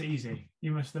 Well, that's easy.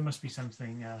 There must be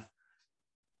something.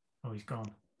 Oh, he's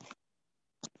gone.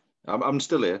 I'm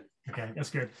still here. Okay, that's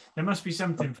good. There must be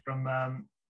something from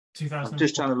 2004. I'm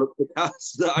just trying to look for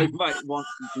cars that I might want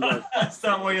to do. Is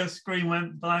that why your screen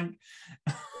went blank?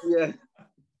 Yeah.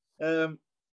 I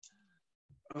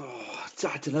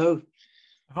don't know.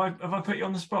 Have I put you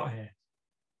on the spot here?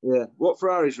 Yeah. What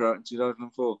Ferraris were out in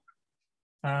 2004?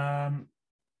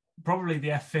 Probably the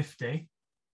F50.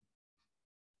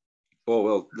 Oh,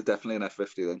 well, definitely an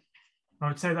F50 then. I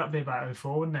would say that'd be about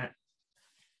 04, wouldn't it?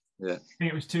 Yeah. I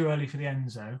think it was too early for the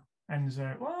Enzo.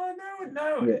 Well,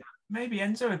 no. Yeah. Maybe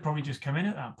Enzo had probably just come in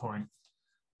at that point,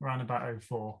 around about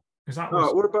 04. Because that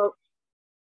was. What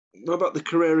about the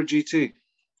Carrera GT?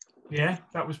 Yeah,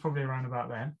 that was probably around about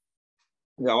then.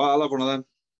 Yeah, well, I'll have one of them.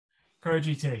 Carrera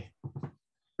GT.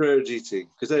 Carrera GT,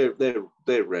 because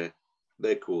they're rare.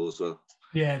 They're cool as well.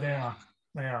 Yeah, they are.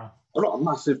 They are. I'm not a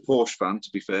massive Porsche fan, to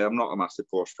be fair. I'm not a massive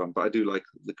Porsche fan, but I do like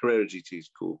the Carrera GT is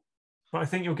cool. But I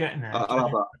think you're getting there. I'll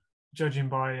have that. Judging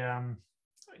by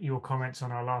your comments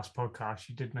on our last podcast,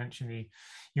 you did mention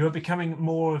you are becoming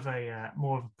more of a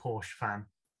Porsche fan.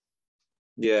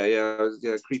 Yeah,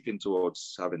 creeping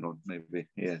towards having one, maybe.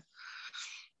 Yeah.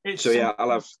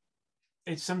 I'll have.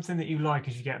 It's something that you like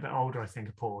as you get a bit older, I think,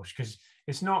 a Porsche, because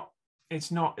it's not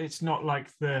like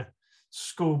the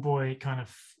schoolboy kind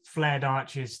of flared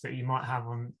arches that you might have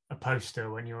on a poster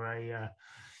when you're a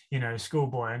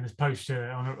schoolboy, and this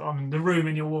poster on the room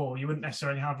in your wall. You wouldn't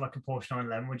necessarily have like a Porsche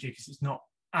 911, would you? Because it's not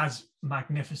as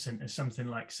magnificent as something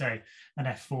like, say, an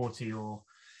F40 or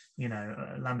a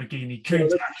Lamborghini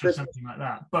Countach or something like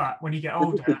that. But when you get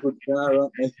older,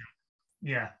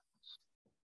 yeah.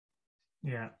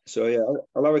 So yeah,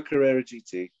 I'll have a Carrera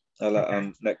GT.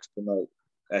 Next to my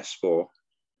S4.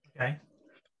 Okay,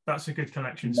 that's a good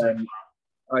collection.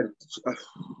 I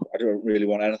don't really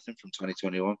want anything from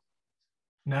 2021.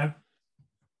 No.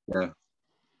 Yeah.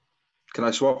 Can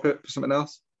I swap it for something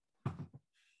else?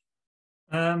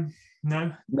 No.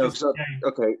 No.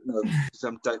 Okay. No.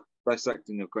 I'm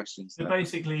dissecting your questions. So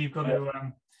basically, you've got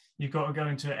to go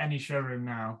into any showroom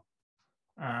now,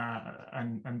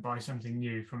 and buy something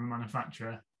new from a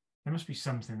manufacturer. There must be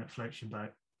something that floats your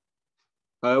boat.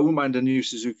 I wouldn't mind a new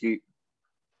Suzuki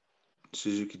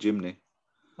Jimny.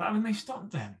 But haven't they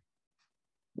stopped them?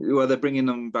 Well, they're bringing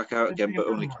them back out again, but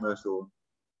only commercial.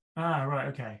 Ah, right,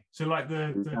 okay. So like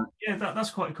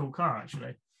that's quite a cool car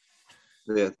actually.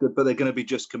 Yeah, but they're going to be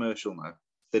just commercial now.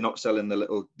 They're not selling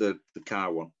the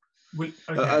car one.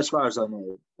 As far as I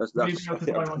know, Will you be able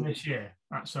to buy one this year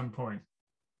at some point?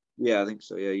 Yeah, I think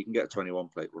so. Yeah, you can get a 21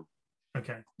 plate one.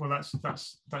 Okay, well that's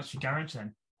your garage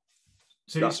then.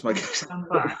 So that's my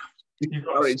back. You've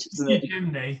got a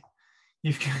Jimny.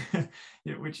 You've got,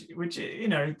 which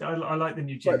I like the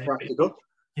new Jimny.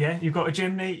 Yeah, you've got a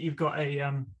Jimny. You've got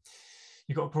a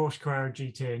Porsche Carrera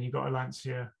GT, and you've got a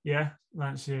Lancia. Yeah,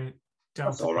 Lancia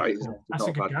Delta. That's all right. That's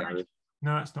a good garage.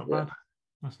 No, it's not bad.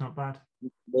 That's not bad.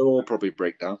 They'll all probably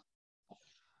break down.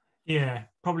 Yeah,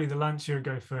 probably the Lancia would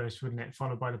go first, wouldn't it?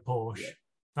 Followed by the Porsche. Yeah.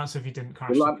 That's if you didn't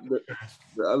crash.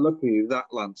 Luckily, that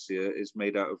Lancia is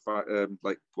made out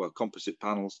of composite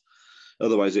panels.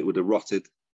 Otherwise, it would have rotted.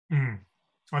 Mm.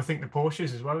 I think the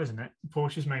Porsches as well, isn't it? The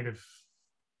Porsche's made of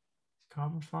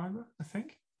carbon fibre, I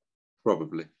think.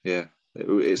 Probably, yeah.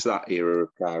 It's that era of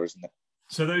car, isn't it?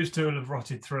 So those two will have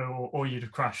rotted through, or you'd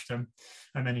have crashed them,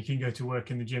 and then you can go to work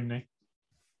in the Jimny.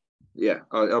 Yeah,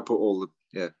 I'll put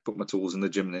put my tools in the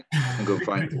Jimny and go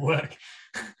find work.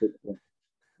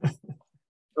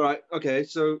 All right, okay.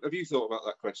 So have you thought about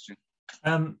that question?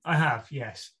 I have,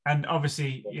 yes, and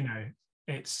obviously,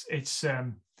 it's.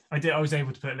 I was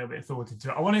able to put a little bit of thought into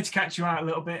it. I wanted to catch you out a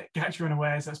little bit, catch you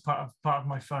unawares. That's part of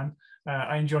my fun.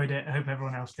 I enjoyed it. I hope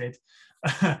everyone else did.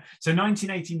 So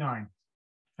 1989,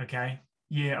 okay,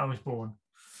 year I was born.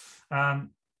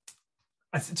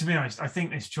 To be honest, I think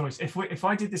this choice. If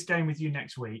I did this game with you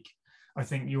next week, I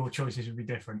think your choices would be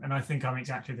different, and I think I'm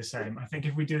exactly the same. I think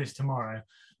if we do this tomorrow,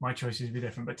 my choices would be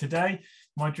different. But today,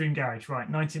 my dream garage, right?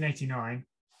 1989,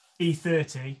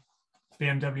 E30,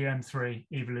 BMW M3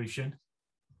 Evolution.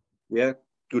 Yeah,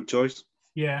 good choice.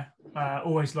 Yeah,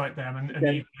 always liked them, and the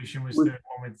Evolution was the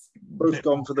one with both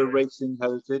gone for the racing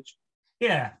heritage.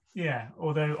 Yeah.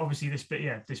 Although obviously this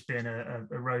being a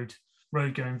road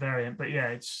going variant, but yeah,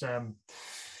 it's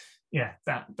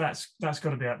that's got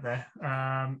to be up there.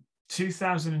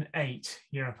 2008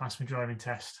 year I passed my driving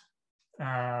test.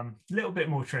 A little bit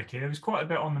more tricky. There was quite a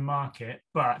bit on the market,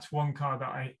 but one car that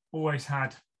I always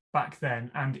had back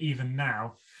then and even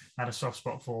now had a soft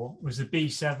spot for was the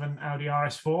B7 Audi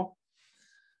RS4,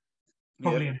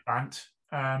 probably in Avant.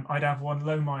 I'd have one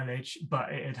low mileage,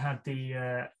 but it had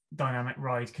the dynamic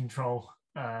ride control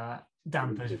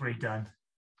dampers redone,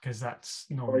 because that's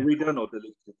normally redone or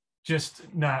deleted. Just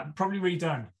no, probably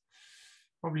redone.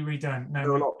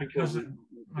 No,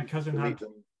 my cousin had.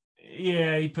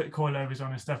 Yeah, he put coilovers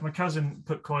on and stuff. My cousin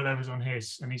put coilovers on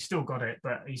his, and he's still got it,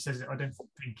 but he says I don't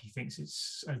think he thinks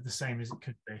it's the same as it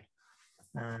could be.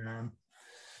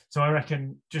 So I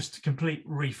reckon just a complete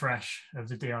refresh of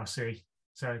the DRC,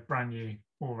 so brand new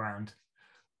all round.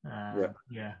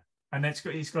 Yeah, and it's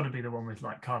got to be the one with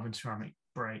like carbon ceramic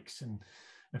brakes and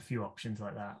a few options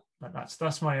like that. But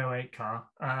that's my 08 car.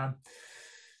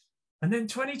 And then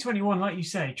 2021, like you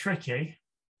say, tricky.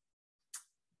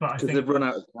 But I think they've run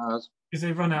out of cars. Because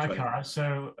they've run out of cars.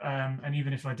 So, and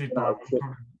even if I did buy one, I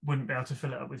probably wouldn't be able to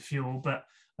fill it up with fuel. But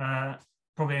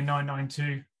probably a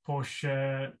 992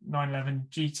 Porsche 911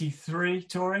 GT3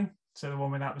 Touring. So the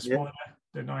one without the spoiler,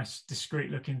 the nice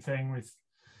discreet looking thing with,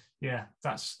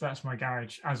 that's my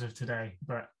garage as of today.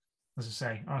 But as I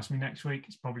say, ask me next week,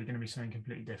 it's probably going to be something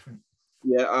completely different.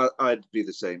 Yeah, I'd be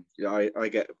the same. Yeah, I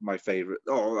get my favorite.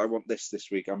 Oh, I want this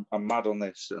week. I'm mad on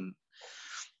this, and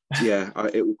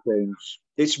it will change.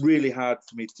 It's really hard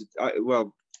for me to.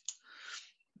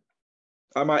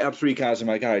 I might have 3 cars in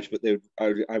my garage, but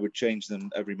I would change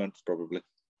them every month probably.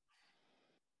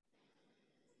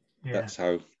 Yeah, that's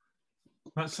how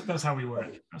we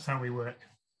work. That's how we work.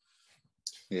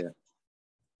 Yeah.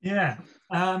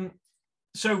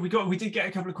 So we did get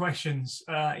a couple of questions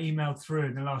emailed through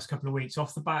in the last couple of weeks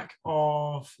off the back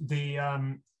of the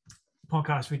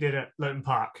podcast we did at Lowton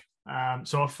Park.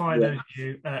 So I'll fire those to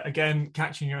you. Again,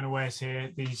 catching you unawares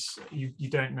here. These you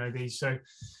don't know these, so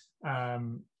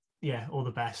all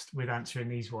the best with answering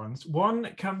these ones.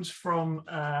 One comes from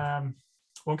Matt.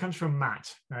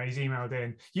 He's emailed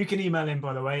in. You can email in,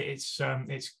 by the way. It's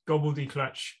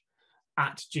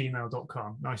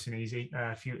gobbledyclutch@gmail.com. Nice and easy.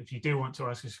 If you do want to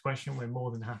ask us a question, we're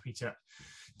more than happy to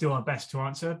do our best to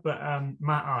answer. But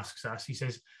Matt asks us, he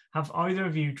says, have either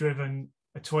of you driven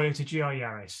a Toyota GR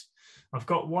Yaris? I've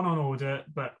got one on order,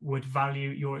 but would value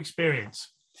your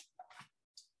experience.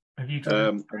 Have you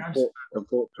driven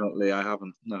unfortunately, I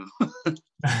haven't, no.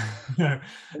 No.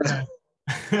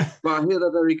 But I hear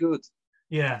they're very good.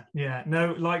 Yeah.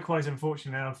 No, likewise,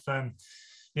 unfortunately, I've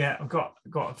got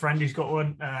a friend who's got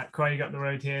one, Craig up the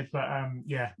road here, but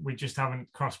we just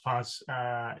haven't crossed paths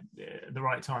the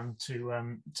right time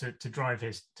to drive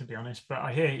his, to be honest. But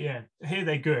I hear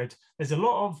they're good. There's a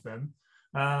lot of them.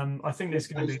 I think there's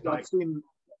going to be like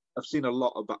I've seen a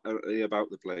lot about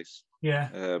the place.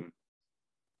 Yeah.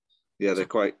 They're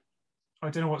quite. I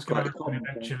don't know what's going to happen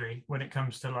eventually when it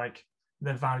comes to like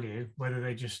their value, whether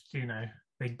they just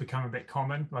they become a bit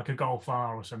common, like a Golf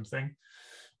R or something.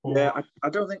 I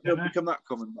don't think they'll become that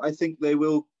common. I think they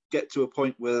will get to a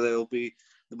point where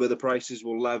the prices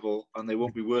will level and they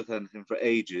won't be worth anything for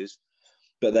ages.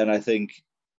 But then I think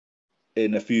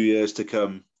in a few years to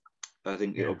come, I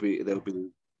think they'll be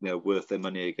worth their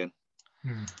money again.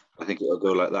 I think it'll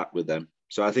go like that with them.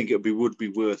 So I think would be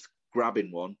worth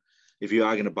grabbing one if you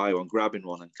are going to buy one, grabbing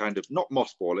one and kind of not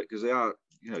mothball it, because they are,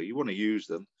 you want to use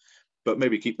them, but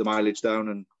maybe keep the mileage down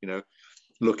and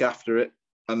look after it.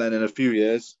 And then in a few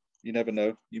years, you never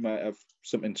know, you might have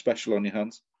something special on your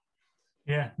hands.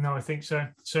 Yeah, no, I think so.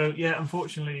 So yeah,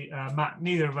 unfortunately, Matt,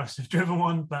 neither of us have driven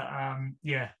one, but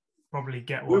probably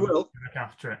get one. We will look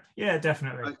after it. Yeah,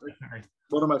 definitely.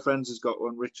 One of my friends has got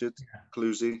one, Richard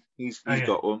Clusie. He's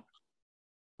got one.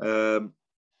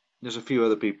 There's a few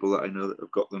other people that I know that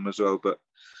have got them as well, but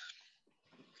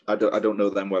I don't know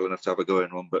them well enough to have a go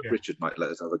in one. But Richard might let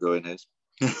us have a go in his.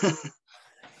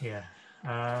 Yeah.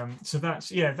 So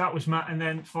that was Matt. And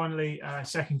then finally,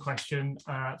 second question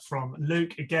from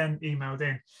Luke, again emailed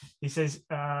in. He says,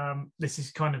 this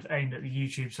is kind of aimed at the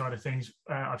YouTube side of things.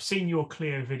 I've seen your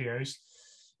Clio videos.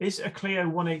 Is a Clio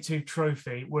 182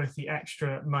 trophy worth the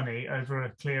extra money over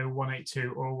a Clio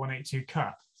 182 or a 182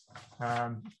 Cup?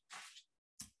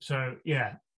 So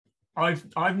yeah,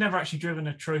 I've never actually driven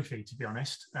a trophy, to be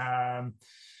honest.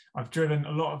 I've driven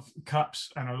a lot of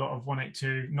Cups and a lot of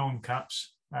 182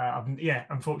 non-Cups. I've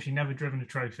unfortunately never driven a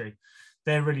trophy.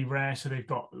 They're really rare, so they've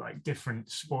got like different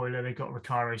spoiler. They've got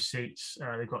Recaro seats.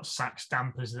 They've got Sachs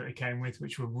dampers that they came with,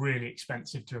 which were really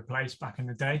expensive to replace back in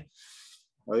the day.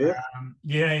 Oh yeah.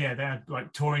 They had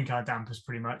like touring car dampers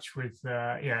pretty much. With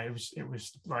it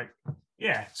was like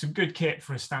some good kit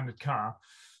for a standard car,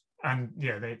 and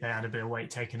they had a bit of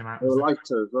weight taking them out. They were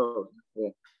lighter as well.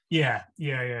 Yeah.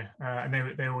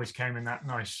 And they always came in that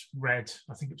nice red.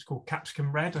 I think it was called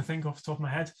capsicum red, I think, off the top of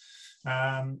my head.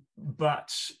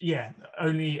 But yeah,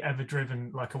 only ever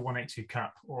driven like a 182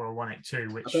 Cup or a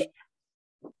 182, which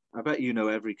I bet you know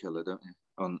every colour, don't you?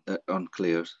 On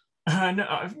Clios. no,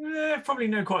 I probably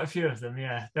know quite a few of them.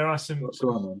 Yeah, there are some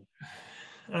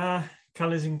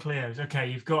colours in Clios. Okay,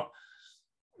 you've got,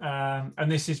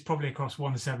 and this is probably across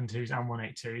 172s and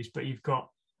 182s, but you've got,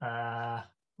 well,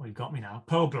 you've got me now,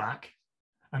 pearl black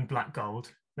and black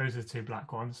gold. Those are the two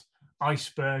black ones.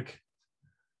 Iceberg,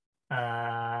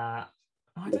 I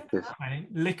don't know how many.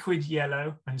 Liquid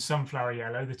yellow and sunflower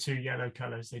yellow, the two yellow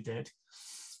colours they did.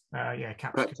 Yeah,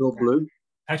 Petrol blue.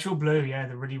 Petrol blue, yeah,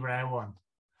 the really rare one.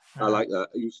 I like that.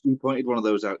 You pointed one of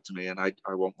those out to me, and I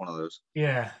want one of those.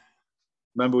 Yeah.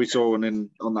 Remember we saw one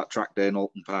on that track day in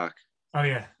Alton Park. Oh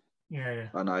yeah.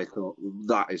 And I thought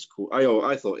that is cool.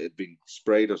 I thought it'd been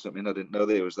sprayed or something. I didn't know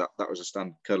there was that was a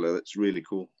standard colour. That's really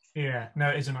cool. Yeah, no,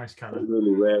 it is a nice colour.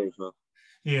 Really rare as well.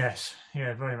 Yes,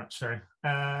 yeah, very much so.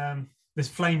 There's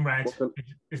flame red.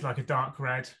 It's like a dark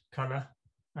red colour.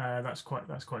 That's quite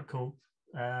cool.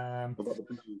 The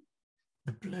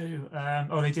blue.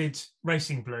 They did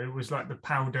racing blue. Was like the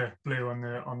powder blue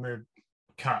on the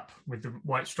cup with the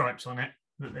white stripes on it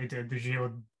that they did the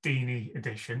Giordini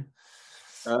edition.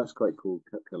 That's quite cool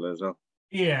colour as well.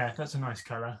 Yeah, that's a nice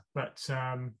colour. But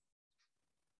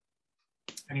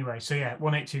anyway, so yeah,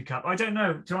 182 Cup. I don't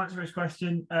know. To answer this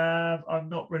question, I'm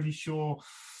not really sure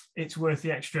it's worth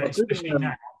the extra, especially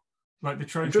now. Like the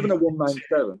trophy. I've driven a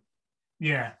 197.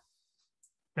 Yeah.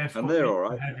 They're all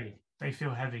right. Heavy. They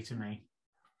feel heavy to me.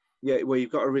 Yeah, well,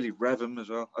 you've got to really rev them as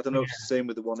well. I don't know if it's the same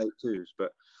with the 182s,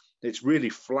 but it's really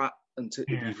flat, and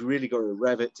you've really got to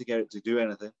rev it to get it to do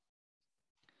anything.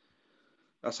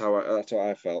 That's what I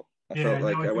felt. I felt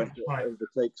like I went to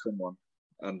overtake someone,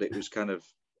 and it was kind of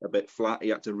a bit flat.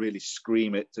 You had to really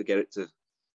scream it to get it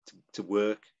to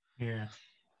work. Yeah.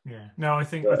 No, I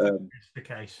think that's the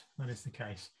case. That is the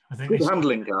case. I think good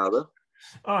handling car, though.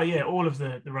 Oh yeah, all of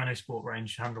the Renault Sport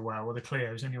range handle well, or the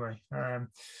Clios anyway.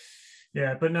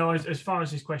 Yeah, but no, as far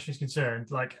as this question is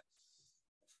concerned, like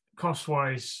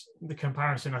cost-wise, the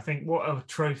comparison, I think what a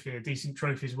decent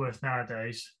trophy is worth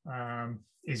nowadays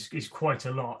is quite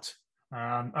a lot,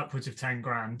 upwards of 10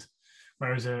 grand.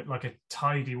 Whereas a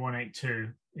tidy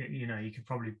 182, you could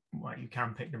probably, you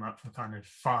can pick them up for kind of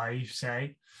 5,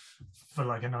 say, for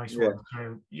like a nice one.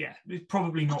 So yeah, it's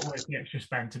probably not worth the extra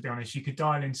spend, to be honest. You could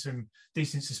dial in some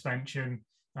decent suspension,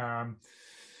 a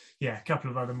couple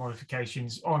of other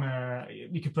modifications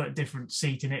you could put a different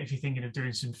seat in it if you're thinking of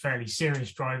doing some fairly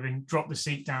serious driving. Drop the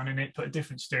seat down in it, put a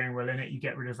different steering wheel in it. You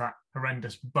get rid of that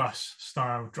horrendous bus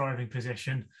style driving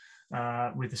position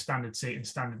with the standard seat and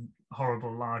standard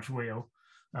horrible large wheel.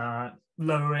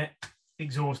 Lower it,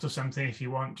 exhaust or something if you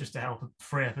want, just to help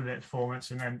free up a bit of performance,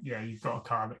 and then you've got a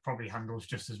car that probably handles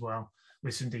just as well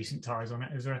with some decent tyres on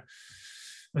it as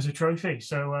a trophy.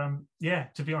 So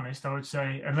to be honest, I would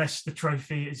say unless the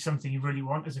trophy is something you really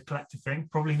want as a collector thing,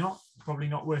 probably not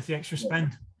worth the extra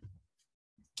spend.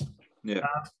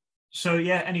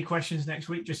 Any questions next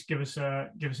week, just give us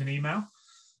an email.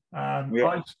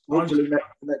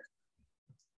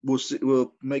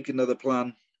 We'll make another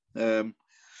plan.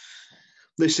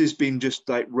 This has been just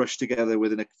like rushed together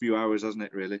within a few hours, hasn't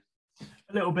it, really?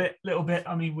 A little bit.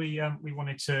 I mean, we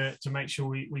wanted to make sure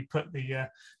we put the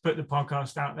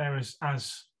podcast out there as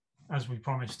we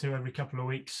promised to every couple of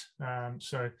weeks. We've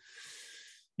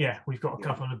got a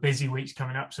couple of busy weeks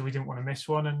coming up, so we didn't want to miss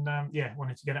one, and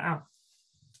wanted to get it out.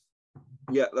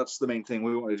 Yeah, that's the main thing.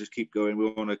 We want to just keep going.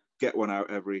 We want to get one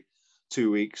out every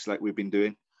 2 weeks, like we've been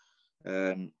doing.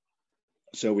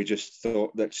 So we just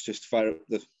thought, let's just fire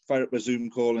up a Zoom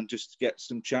call and just get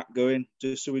some chat going,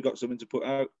 just so we got something to put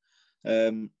out.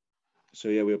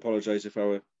 We apologise if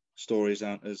our stories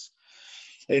aren't as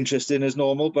interesting as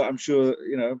normal, but I'm sure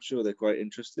they're quite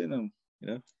interesting, and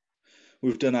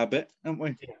we've done our bit, haven't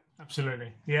we? Yeah,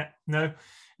 absolutely. Yeah, no,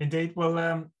 indeed.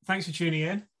 Well, thanks for tuning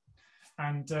in,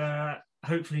 and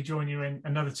hopefully join you in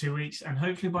another 2 weeks, and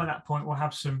hopefully by that point we'll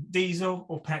have some diesel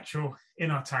or petrol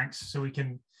in our tanks, so we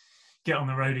can get on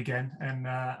the road again and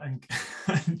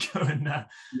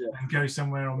go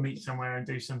somewhere or meet somewhere and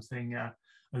do something a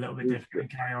little bit different and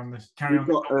carry on the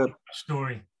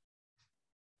story.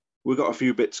 We've got a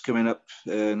few bits coming up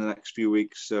in the next few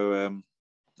weeks, so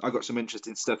I've got some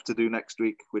interesting stuff to do next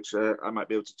week, which I might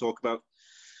be able to talk about.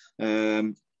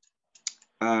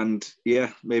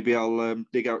 Maybe I'll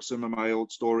dig out some of my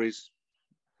old stories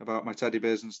about my teddy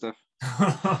bears and stuff.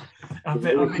 I've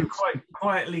been quite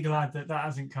quietly glad that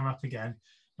hasn't come up again.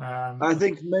 I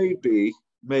think maybe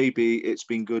maybe it's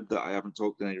been good that I haven't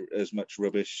talked as much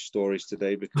rubbish stories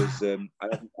today, because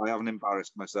I haven't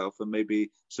embarrassed myself, and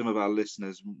maybe some of our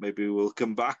listeners maybe will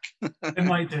come back. They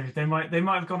might do. They might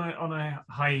have gone on a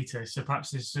hiatus. So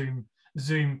perhaps this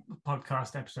Zoom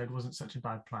podcast episode wasn't such a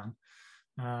bad plan.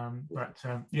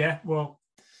 Yeah, well,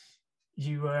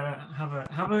 you have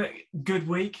a good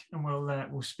week, and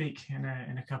we'll speak in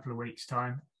a couple of weeks'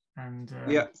 time. And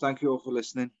yeah, thank you all for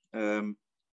listening. And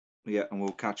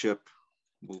we'll catch up.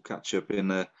 We'll catch up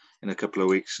in a couple of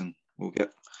weeks, and we'll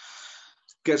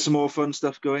get some more fun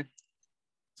stuff going.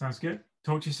 Sounds good.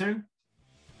 Talk to you soon.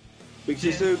 Speak to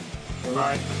you soon.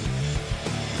 Bye.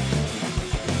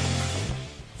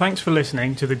 Thanks for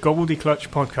listening to the Gobbledy Clutch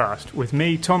podcast with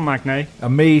me, Tom Magnay.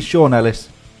 And me, Sean Ellis.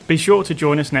 Be sure to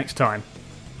join us next time.